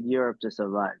needed Europe to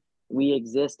survive. We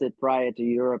existed prior to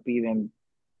Europe even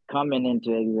coming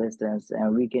into existence,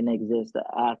 and we can exist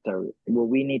after. What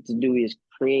we need to do is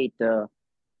create the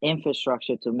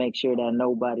infrastructure to make sure that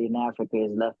nobody in Africa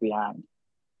is left behind.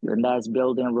 And that's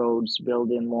building roads,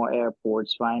 building more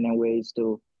airports, finding ways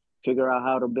to figure out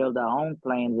how to build our own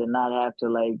planes and not have to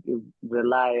like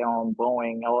rely on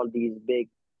Boeing, all these big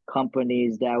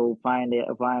companies that will find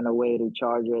a way to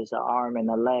charge us an arm and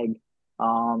a leg,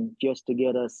 just to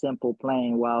get a simple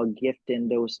plane, while gifting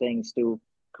those things to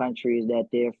countries that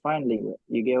they're friendly with.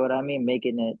 You get what I mean?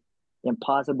 Making it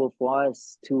impossible for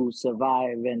us to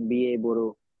survive and be able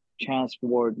to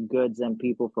transport goods and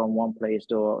people from one place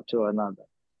to another.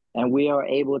 And we are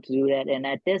able to do that. And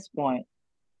at this point,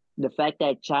 the fact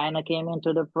that China came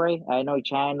into the fray, I know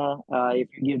China, if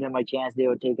you give them a chance, they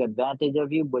will take advantage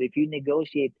of you. But if you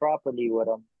negotiate properly with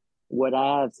them, what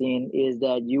I have seen is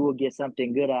that you will get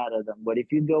something good out of them. But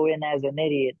if you go in as an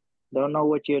idiot, don't know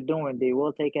what you're doing, they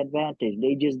will take advantage.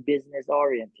 They just business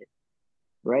oriented,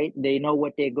 right? They know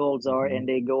what their goals are, and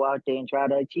they go out there and try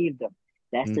to achieve them.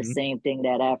 That's the same thing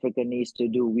that Africa needs to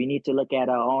do. We need to look at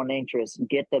our own interests,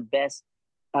 get the best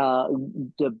how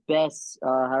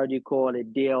do you call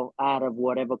it, deal out of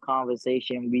whatever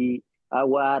conversation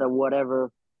out of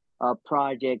whatever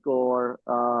project or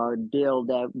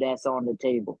deal that's on the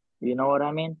table. You know what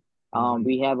I mean?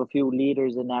 We have a few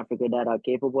leaders in Africa that are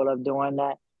capable of doing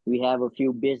that. We have a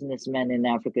few businessmen in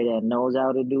Africa that knows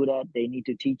how to do that. They need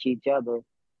to teach each other,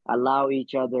 allow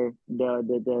each other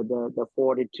the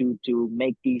fortitude to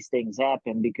make these things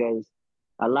happen, because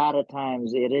a lot of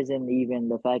times it isn't even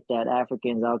the fact that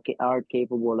Africans are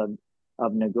capable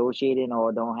of negotiating,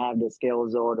 or don't have the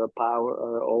skills or the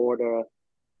power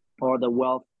or the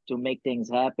wealth to make things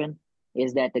happen.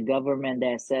 Is that the government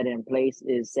that's set in place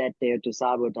is set there to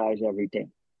sabotage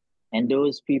everything. And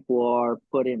those people are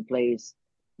put in place.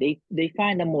 They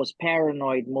find the most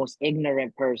paranoid, most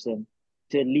ignorant person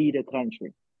to lead a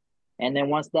country. And then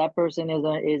once that person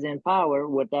is in power,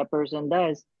 what that person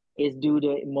does is do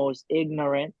the most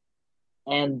ignorant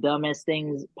and dumbest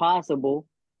things possible,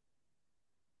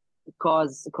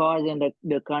 causing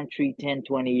the country 10,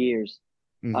 20 years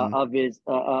of his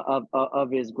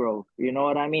growth. You know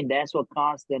what I mean? That's what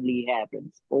constantly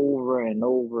happens over and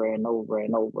over and over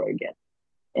and over again.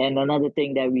 And another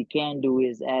thing that we can do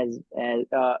is, as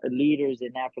leaders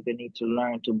in Africa, need to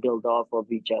learn to build off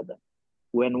of each other.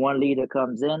 When one leader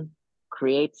comes in,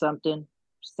 creates something,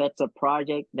 sets a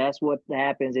project, that's what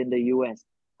happens in the US.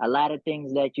 A lot of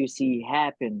things that you see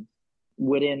happen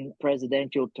within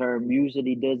presidential term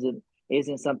usually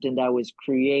isn't something that was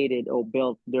created or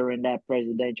built during that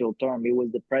presidential term. It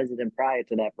was the president prior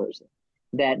to that person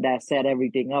that set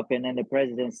everything up, and then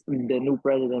the new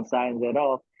president signs it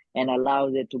off and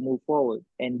allows it to move forward.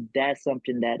 And that's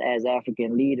something that, as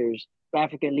African leaders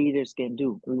can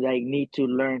do. They need to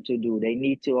learn to do. They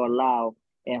need to allow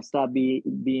and stop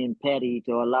being petty,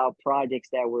 to allow projects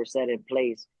that were set in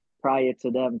place prior to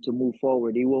them to move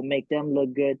forward. It will make them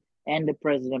look good, and the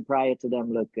president prior to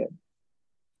them look good.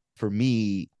 For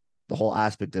me, the whole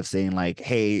aspect of saying like,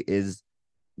 hey,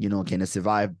 can it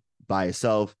survive by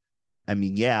itself? I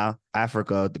mean, yeah,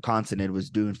 Africa, the continent, was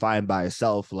doing fine by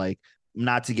itself. Like,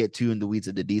 not to get too in the weeds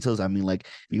of the details. I mean, like,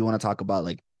 if you want to talk about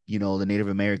like, the Native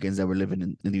Americans that were living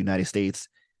in the United States,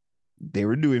 they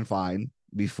were doing fine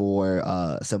before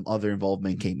some other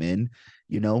involvement came in.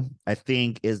 I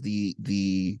think is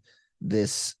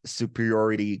this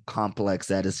superiority complex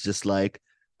that is just like,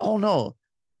 oh no,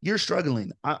 you're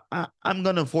struggling, I'm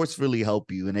gonna forcefully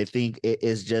help you. And I think it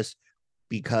is just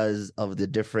because of the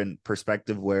different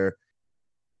perspective where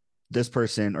this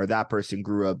person or that person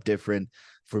grew up different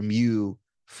from you,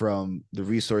 from the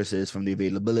resources, from the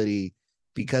availability.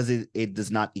 Because it does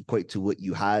not equate to what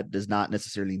you had, does not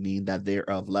necessarily mean that they're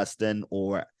of less than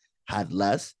or had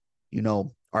less.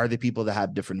 Are the people that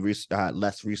have different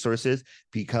less resources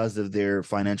because of their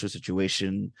financial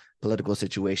situation, political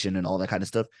situation, and all that kind of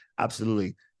stuff?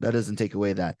 Absolutely. That doesn't take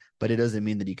away that. But it doesn't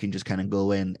mean that you can just kind of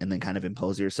go in and then kind of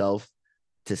impose yourself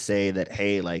to say that,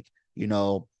 hey, like,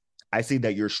 I see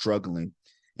that you're struggling,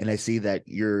 and I see that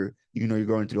you're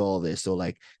going through all this. So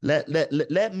like,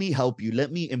 let me help you.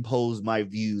 Let me impose my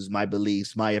views, my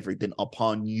beliefs, my everything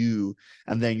upon you.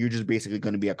 And then you're just basically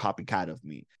going to be a copycat of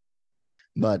me.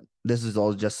 But this is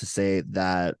all just to say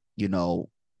that,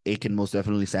 it can most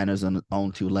definitely stand on its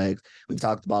own two legs. We've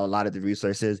talked about a lot of the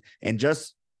resources and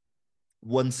just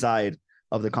one side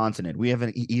of the continent. We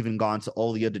haven't even gone to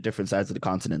all the other different sides of the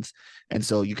continents. And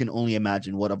so you can only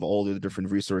imagine what of all the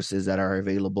different resources that are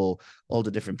available, all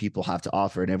the different people have to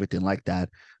offer and everything like that.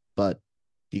 But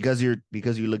because you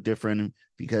look different,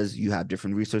 because you have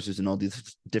different resources and all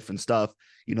these different stuff,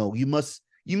 you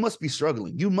must be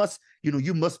struggling. You must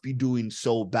be doing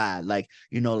so bad. Like,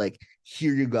 like,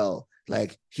 here you go.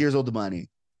 Like, here's all the money.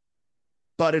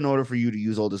 But in order for you to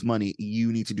use all this money,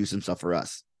 you need to do some stuff for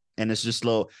us. And it's just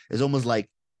slow. It's almost like,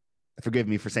 forgive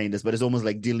me for saying this, but it's almost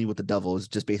like dealing with the devil is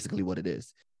just basically what it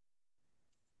is.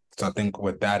 So I think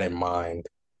with that in mind,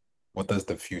 what does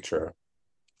the future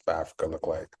for for Africa look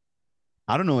like?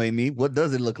 I don't know, Amy. What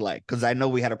does it look like? Because I know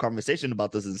we had a conversation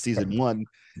about this in season 1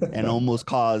 and almost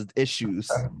caused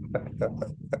issues.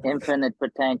 Infinite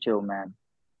potential, man.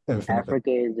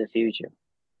 Africa is the future.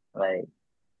 Like,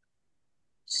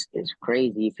 it's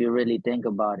crazy if you really think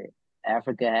about it.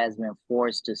 Africa has been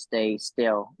forced to stay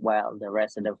still while the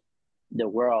rest of the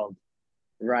world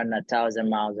run 1,000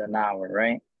 miles an hour,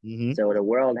 right? Mm-hmm. So the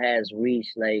world has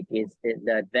reached the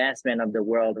advancement of the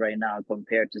world right now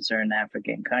compared to certain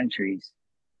African countries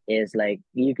is like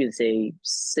you could say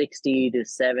 60 to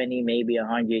 70, maybe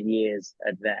 100 years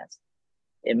advanced.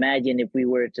 Imagine if we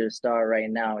were to start right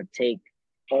now, take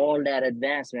all that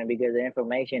advancement because the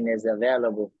information is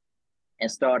available and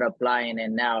start applying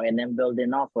it now and then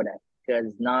building off of that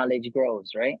because knowledge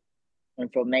grows, right?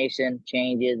 Information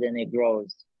changes and it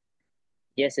grows.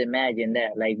 Just imagine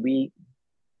that. Like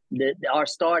our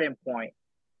starting point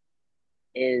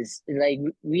is like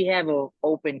we have an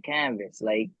open canvas.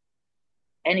 Like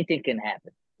anything can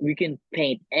happen. We can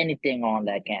paint anything on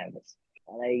that canvas.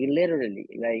 Like literally,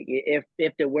 like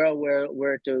if the world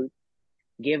were to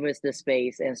give us the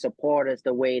space and support us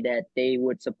the way that they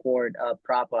would support a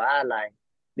proper ally,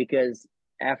 because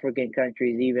African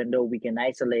countries, even though we can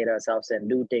isolate ourselves and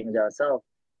do things ourselves,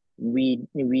 we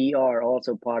are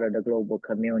also part of the global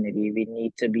community. We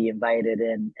need to be invited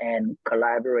in and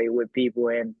collaborate with people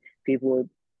and people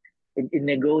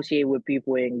negotiate with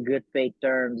people in good faith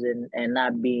terms and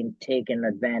not being taken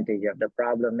advantage of. The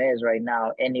problem is right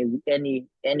now,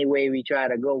 any way we try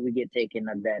to go, we get taken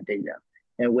advantage of.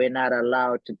 And we're not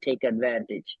allowed to take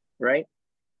advantage, right?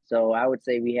 So I would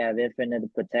say we have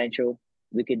infinite potential.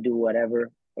 We could do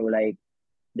whatever. Like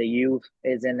the youth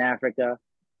is in Africa,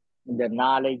 the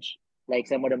knowledge, like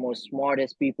some of the most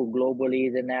smartest people globally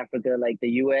is in Africa. Like the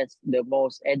US, the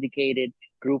most educated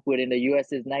group within the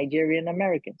US is Nigerian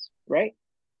Americans, right?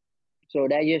 So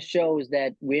that just shows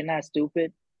that we're not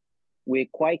stupid. We're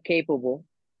quite capable.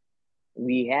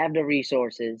 We have the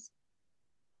resources.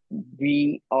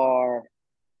 We are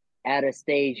at a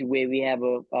stage where we have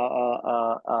a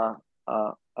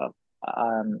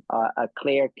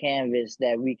clear canvas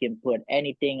that we can put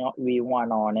anything we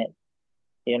want on it.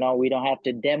 You know, we don't have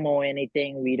to demo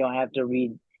anything. We don't have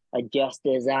to adjust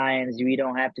designs. We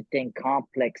don't have to think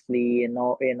complexly in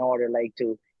order like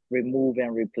to remove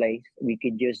and replace. We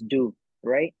could just do,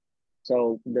 right?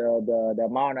 So the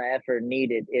amount of effort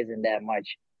needed isn't that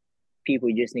much.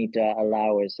 People just need to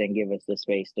allow us and give us the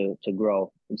space to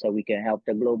grow, and so we can help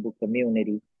the global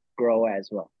community grow as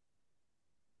well.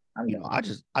 I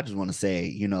just want to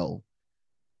say,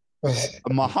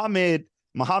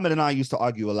 Muhammad and I used to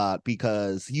argue a lot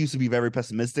because he used to be very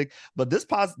pessimistic, but this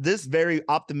very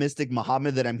optimistic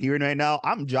Muhammad that I'm hearing right now,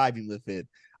 I'm driving with it.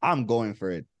 I'm going for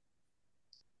it.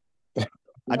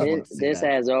 This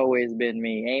has always been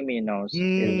me. Amy knows.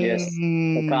 It's just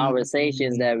the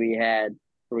conversations that we had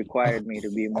required me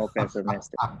to be more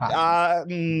pessimistic.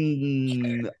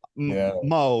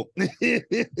 Mo.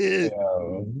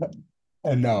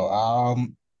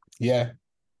 Yeah.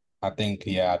 I think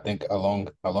along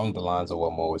the lines of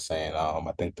what Mo was saying,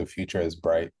 I think the future is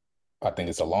bright. I think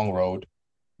it's a long road,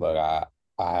 but I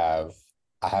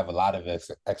have a lot of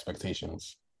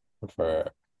expectations for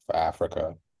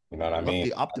Africa. You know what I mean?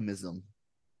 The optimism.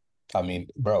 I mean,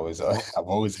 bro, I've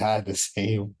always had the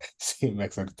same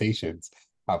expectations.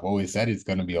 I've always said it's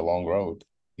gonna be a long road.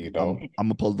 You know, I'm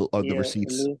gonna pull the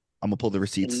receipts. I'm gonna pull the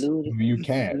receipts. You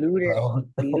can.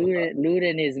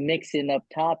 Luden is mixing up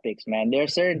topics, man. There are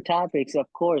certain topics,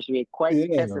 of course, we're quite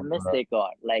pessimistic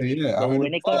on. Like, but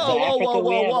when it comes to Africa,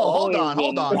 we have hold on.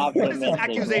 What is this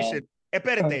accusation?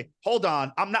 Espérate, hold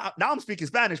on. I'm speaking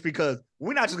Spanish because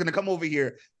we're not just gonna come over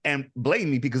here and blame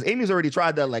me because Amy's already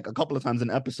tried that like a couple of times in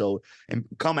an episode and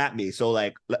come at me. So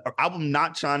like, I'm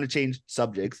not trying to change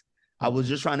subjects. I was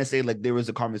just trying to say like there was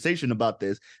a conversation about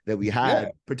this that we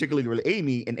had, particularly with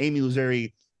Amy, and Amy was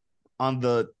very on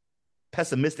the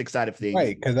pessimistic side of things.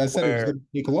 Right, because I said it was going to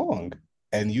take long,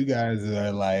 and you guys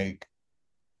are like,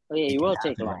 "Oh yeah, you will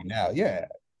take long right now." Yeah.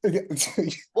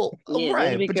 Well,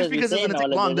 right, but just because it's going to take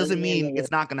long doesn't mean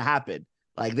it's not going to happen.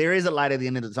 Like there is a light at the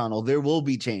end of the tunnel. There will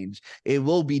be change. It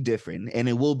will be different, and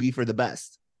it will be for the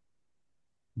best.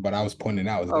 But I was pointing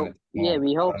out, it's going to take long. Yeah,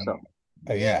 we hope so.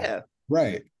 Yeah,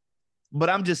 right. But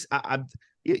I'm just,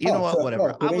 you know what?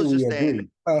 Whatever. I was just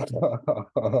saying,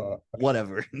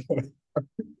 whatever.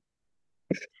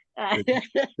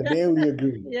 Today we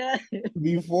agree. Yeah.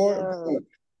 Before,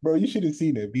 bro, you should have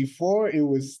seen it. Before it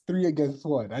was 3 against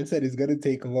 1. I said it's gonna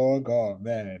take long. Oh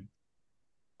man,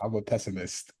 I'm a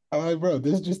pessimist. I'm like, bro,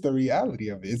 this is just the reality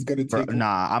of it. It's gonna take.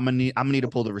 I'm gonna need to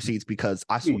pull the receipts because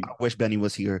I wish Benny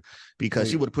was here because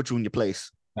she would have put you in your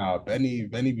place. Nah,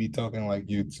 Benny be talking like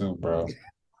you too, bro.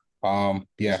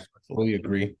 Yeah, fully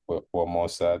agree with what Mo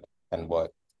said and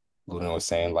what Luna was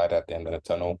saying. Light at the end of the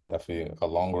tunnel. Definitely a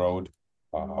long road,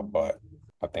 but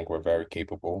I think we're very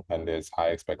capable and there's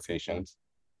high expectations.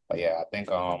 But yeah, I think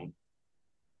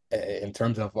in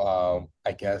terms of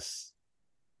I guess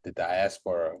the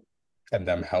diaspora and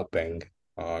them helping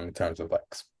in terms of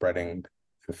like spreading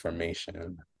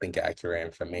information, I think accurate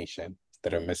information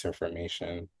instead of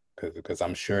misinformation. Because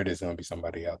I'm sure there's gonna be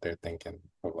somebody out there thinking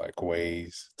of like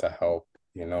ways to help.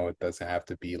 It doesn't have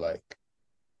to be like,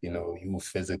 you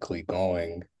physically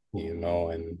going,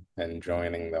 and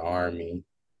joining the army.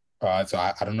 So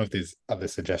I don't know if there's other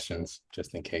suggestions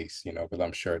just in case, because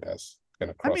I'm sure that's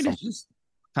gonna I cross mean, some. it's just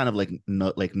kind of like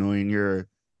like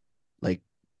like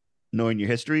knowing your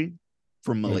history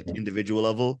from a like Mhm. individual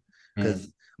level. Mhm.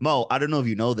 Because Mo, I don't know if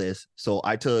you know this. So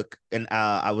I took and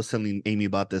I was telling Amy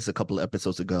about this a couple of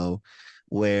episodes ago,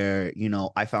 where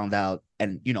I found out,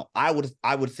 and I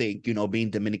would think being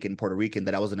Dominican Puerto Rican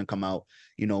that I was gonna come out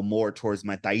more towards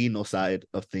my Taino side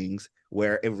of things,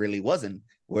 where it really wasn't.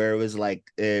 Where it was like,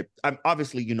 I'm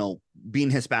obviously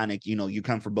being Hispanic, you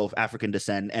come from both African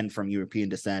descent and from European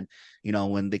descent.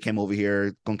 When they came over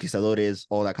here, conquistadores,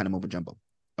 all that kind of mumbo jumbo.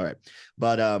 All right.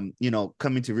 But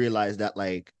coming to realize that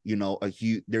like,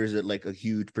 there's like a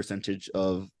huge percentage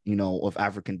of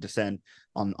African descent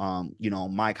on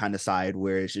my kind of side,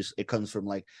 where it comes from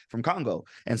like from Congo.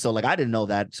 And so like I didn't know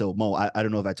that. So Mo, I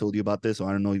don't know if I told you about this, or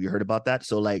I don't know if you heard about that.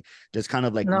 So like just kind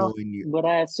of like No, knowing you. but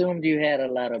I assumed you had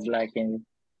a lot of black in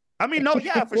I mean, no,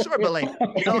 yeah, for sure. But like,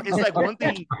 it's like you. one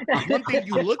thing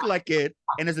you look like it,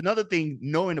 and it's another thing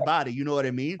knowing about it. You know what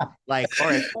I mean? Like, all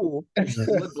right, cool.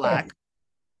 You look black,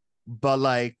 but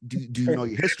like, do you know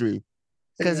your history?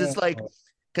 Because Yeah. it's like,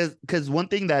 because one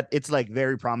thing that it's like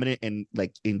very prominent in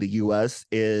like in the US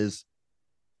is,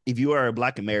 if you are a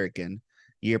Black American,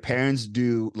 your parents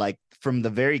do like from the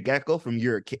very get-go, from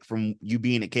you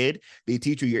being a kid, they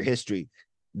teach you your history.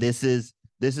 This is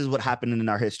what happened in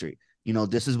our history.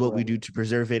 This is what we Right, do to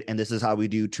preserve it, and this is how we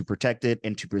do to protect it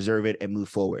and to preserve it and move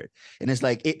forward. And it's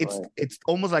like right. it's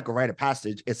almost like a rite of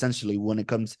passage, essentially, when it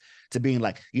comes to being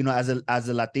like, as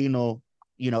a Latino,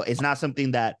 it's not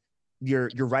something that your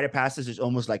rite of passage is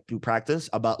almost like through practice,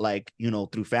 about like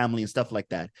through family and stuff like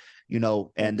that. And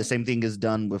the Mhm. same thing is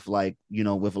done with like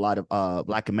with a lot of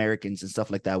Black Americans and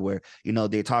stuff like that, where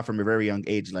they taught from a very young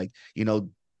age, like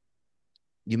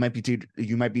you might be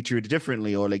treated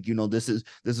differently, or like this is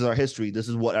our history, this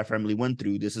is what our family went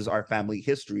through, this is our family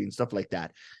history and stuff like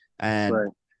that. And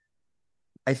Right.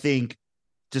 I think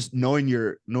just knowing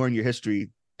your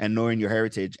history and knowing your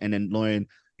heritage, and then knowing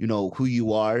who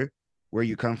you are, where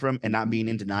you come from, and not being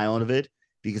in denial of it,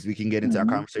 because we can get into our Hmm.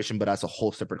 conversation, but that's a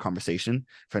whole separate conversation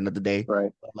for another day.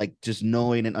 Right. Like just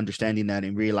knowing and understanding that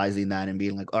and realizing that and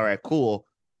being like, all right, cool,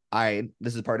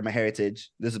 this is part of my heritage,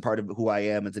 this is part of who I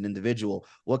am as an individual.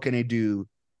 What can I do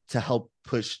to help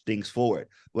push things forward,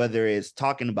 whether it's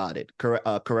talking about it,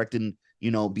 correcting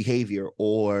behavior,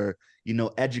 or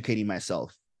educating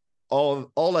myself.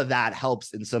 All of that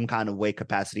helps in some kind of way,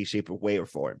 capacity, shape, or way or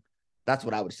form. That's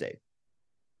what I would say.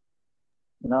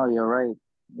 No, you're right.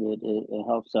 It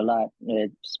helps a lot,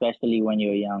 especially when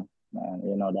you're young. Man,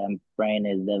 that brain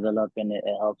is developing. It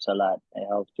helps a lot. It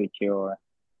helps with your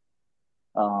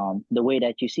the way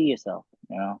that you see yourself.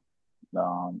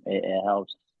 It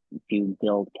helps if you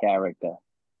build character.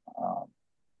 Um,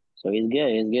 so it's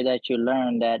good. It's good that you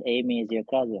learned that Amy is your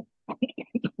cousin.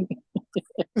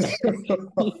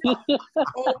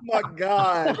 Oh my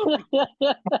God.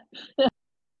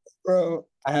 Bro,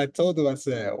 I had told him, I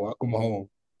said, welcome home.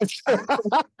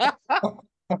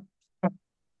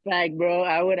 Like, bro,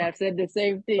 I would have said the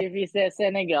same thing if he said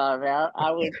Senegal, man.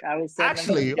 I would send them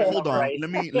some Actually, hold jollof on. rice.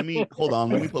 Let me hold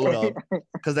on. Let me pull it up,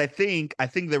 because I think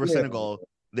there was Yeah, Senegal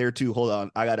there too. Hold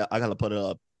on. I gotta put it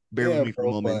up. Bear with yeah, me for a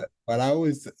bro. moment. But I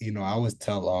always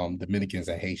tell Dominicans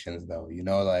and Haitians though,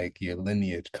 like your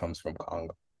lineage comes from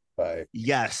Congo. Like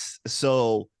Yes.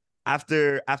 So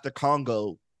after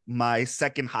Congo, my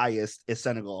second highest is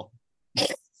Senegal.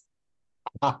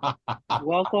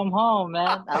 Welcome home,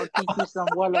 man. I'll teach you some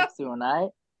Wolof soon,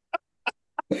 all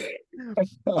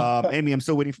right? Amy, I'm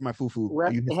still waiting for my fufu.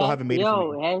 Well, You still haven't made it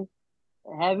for me,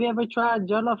 have you ever tried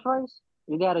jollof rice?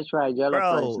 You gotta try jollof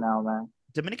rice bro. now, man.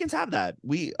 Dominicans have that.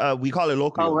 We call it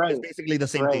Oh, locrio. right, It's basically the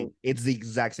same right. thing. It's the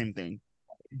exact same thing,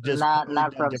 just Not probably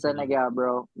not done from differently. Senegal,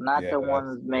 bro. Not yeah, the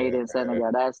ones made in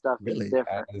Senegal. That stuff is Really?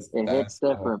 different. It hits that's a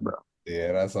different, whole bro.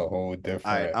 yeah, that's a whole All right,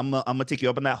 different. I'm gonna take you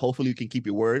up on that. Hopefully, you can keep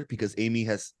your word, because Amy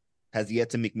has yet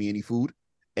to make me any food,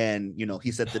 and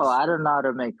he said Oh, this. I don't know how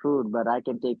to make food, but I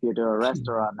can take you to a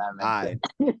restaurant that makes I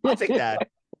I'll take it. that.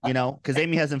 you know, because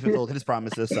Amy hasn't fulfilled his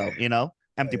promises. So, you know,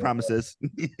 empty promises.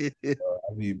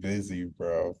 I'll be busy,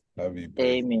 bro. I'll be busy.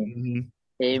 Amy, Mhm.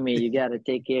 Amy, you gotta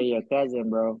take care of your cousin,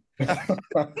 bro. That's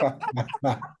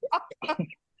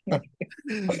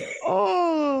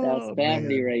Oh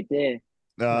family man. right there.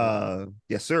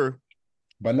 Yes, sir.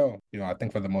 But no, I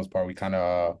think for the most part, we kind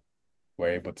of were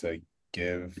able to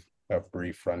give a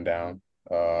brief rundown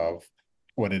of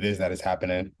what it is that is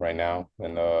happening right now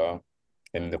in the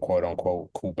quote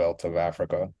unquote cool belt of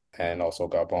Africa and also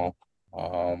Gabon.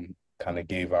 Kind of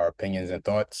gave our opinions and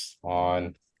thoughts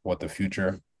on what the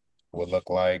future would look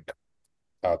like,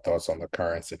 our thoughts on the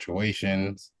current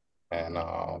situations, and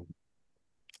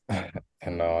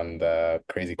and on the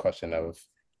crazy question of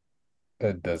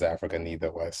does Africa need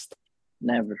the West?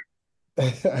 Never.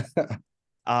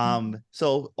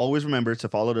 So always remember to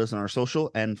follow us on our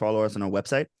social and follow us on our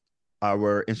website.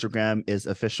 Our Instagram is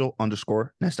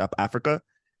official_Next Stop Africa.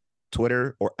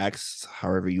 Twitter or X,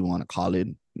 however you want to call it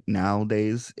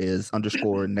nowadays, is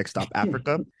 _Next Stop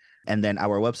Africa. And then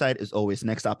our website is always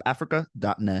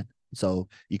nextstopafrica.net. So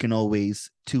you can always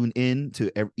tune in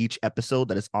to each episode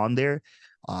that is on there.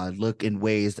 Look in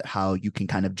ways that how you can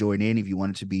kind of join in if you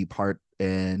wanted to be part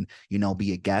and, you know,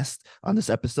 be a guest on this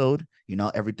episode. You know,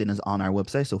 everything is on our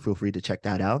website, so feel free to check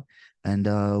that out. And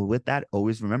with that,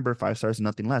 always remember 5 stars,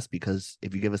 nothing less, because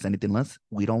if you give us anything less,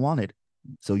 we don't want it.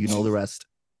 So you know the rest.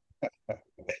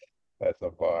 That's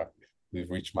a bar. We've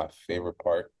reached my favorite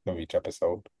part of each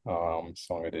episode,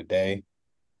 song of the day.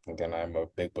 Again, I'm a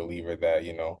big believer that,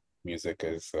 music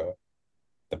is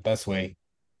the best way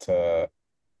to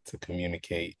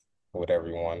communicate with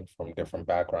everyone from different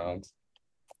backgrounds.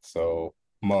 So,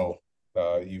 Mo,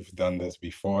 you've done this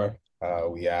before.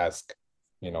 We ask,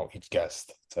 each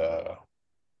guest to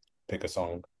pick a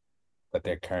song that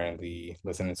they're currently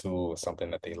listening to,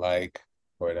 something that they like,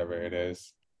 whatever it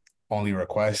is. Only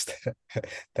request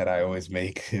that I always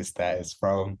make is that it's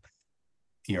from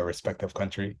your respective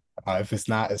country. If it's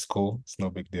not, it's cool. It's no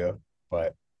big deal.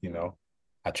 But,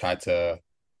 I try to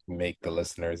make the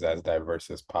listeners as diverse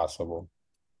as possible.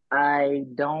 I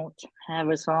don't have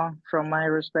a song from my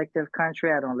respective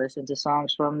country. I don't listen to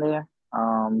songs from there.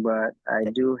 But I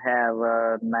do have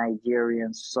a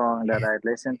Nigerian song that I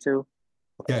listen to.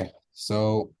 Okay,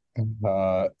 so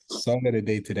song of the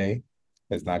day today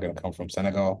is not going to come from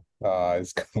Senegal.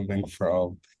 It's coming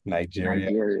from Nigeria.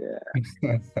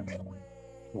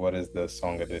 What is the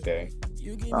song of the day?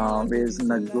 Is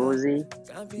Ngozi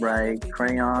by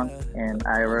Crayon and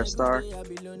Ira Star.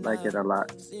 Like it a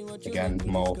lot. Again,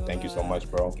 Mo, thank you so much,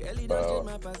 bro, for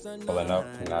pulling up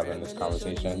and having this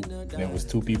conversation. There was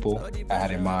 2 people I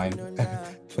had in mind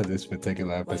for this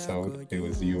particular episode. It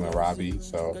was you and Robbie,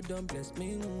 so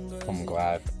I'm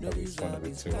glad at least one of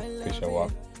the 2 could show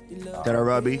up. Shout out,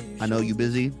 Robbie. I know you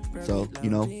busy, so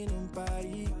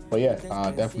But yeah,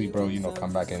 definitely, bro,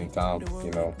 come back anytime.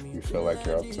 You feel like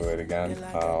you're up to it again.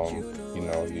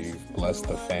 You've blessed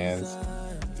the fans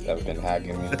that have been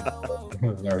hagging me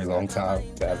for a very long time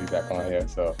to have you back on here.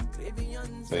 So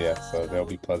they'll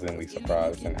be pleasantly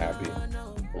surprised and happy.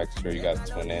 Make sure you guys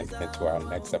tune in into our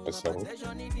next episode.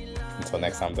 Until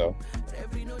next time, though,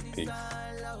 peace.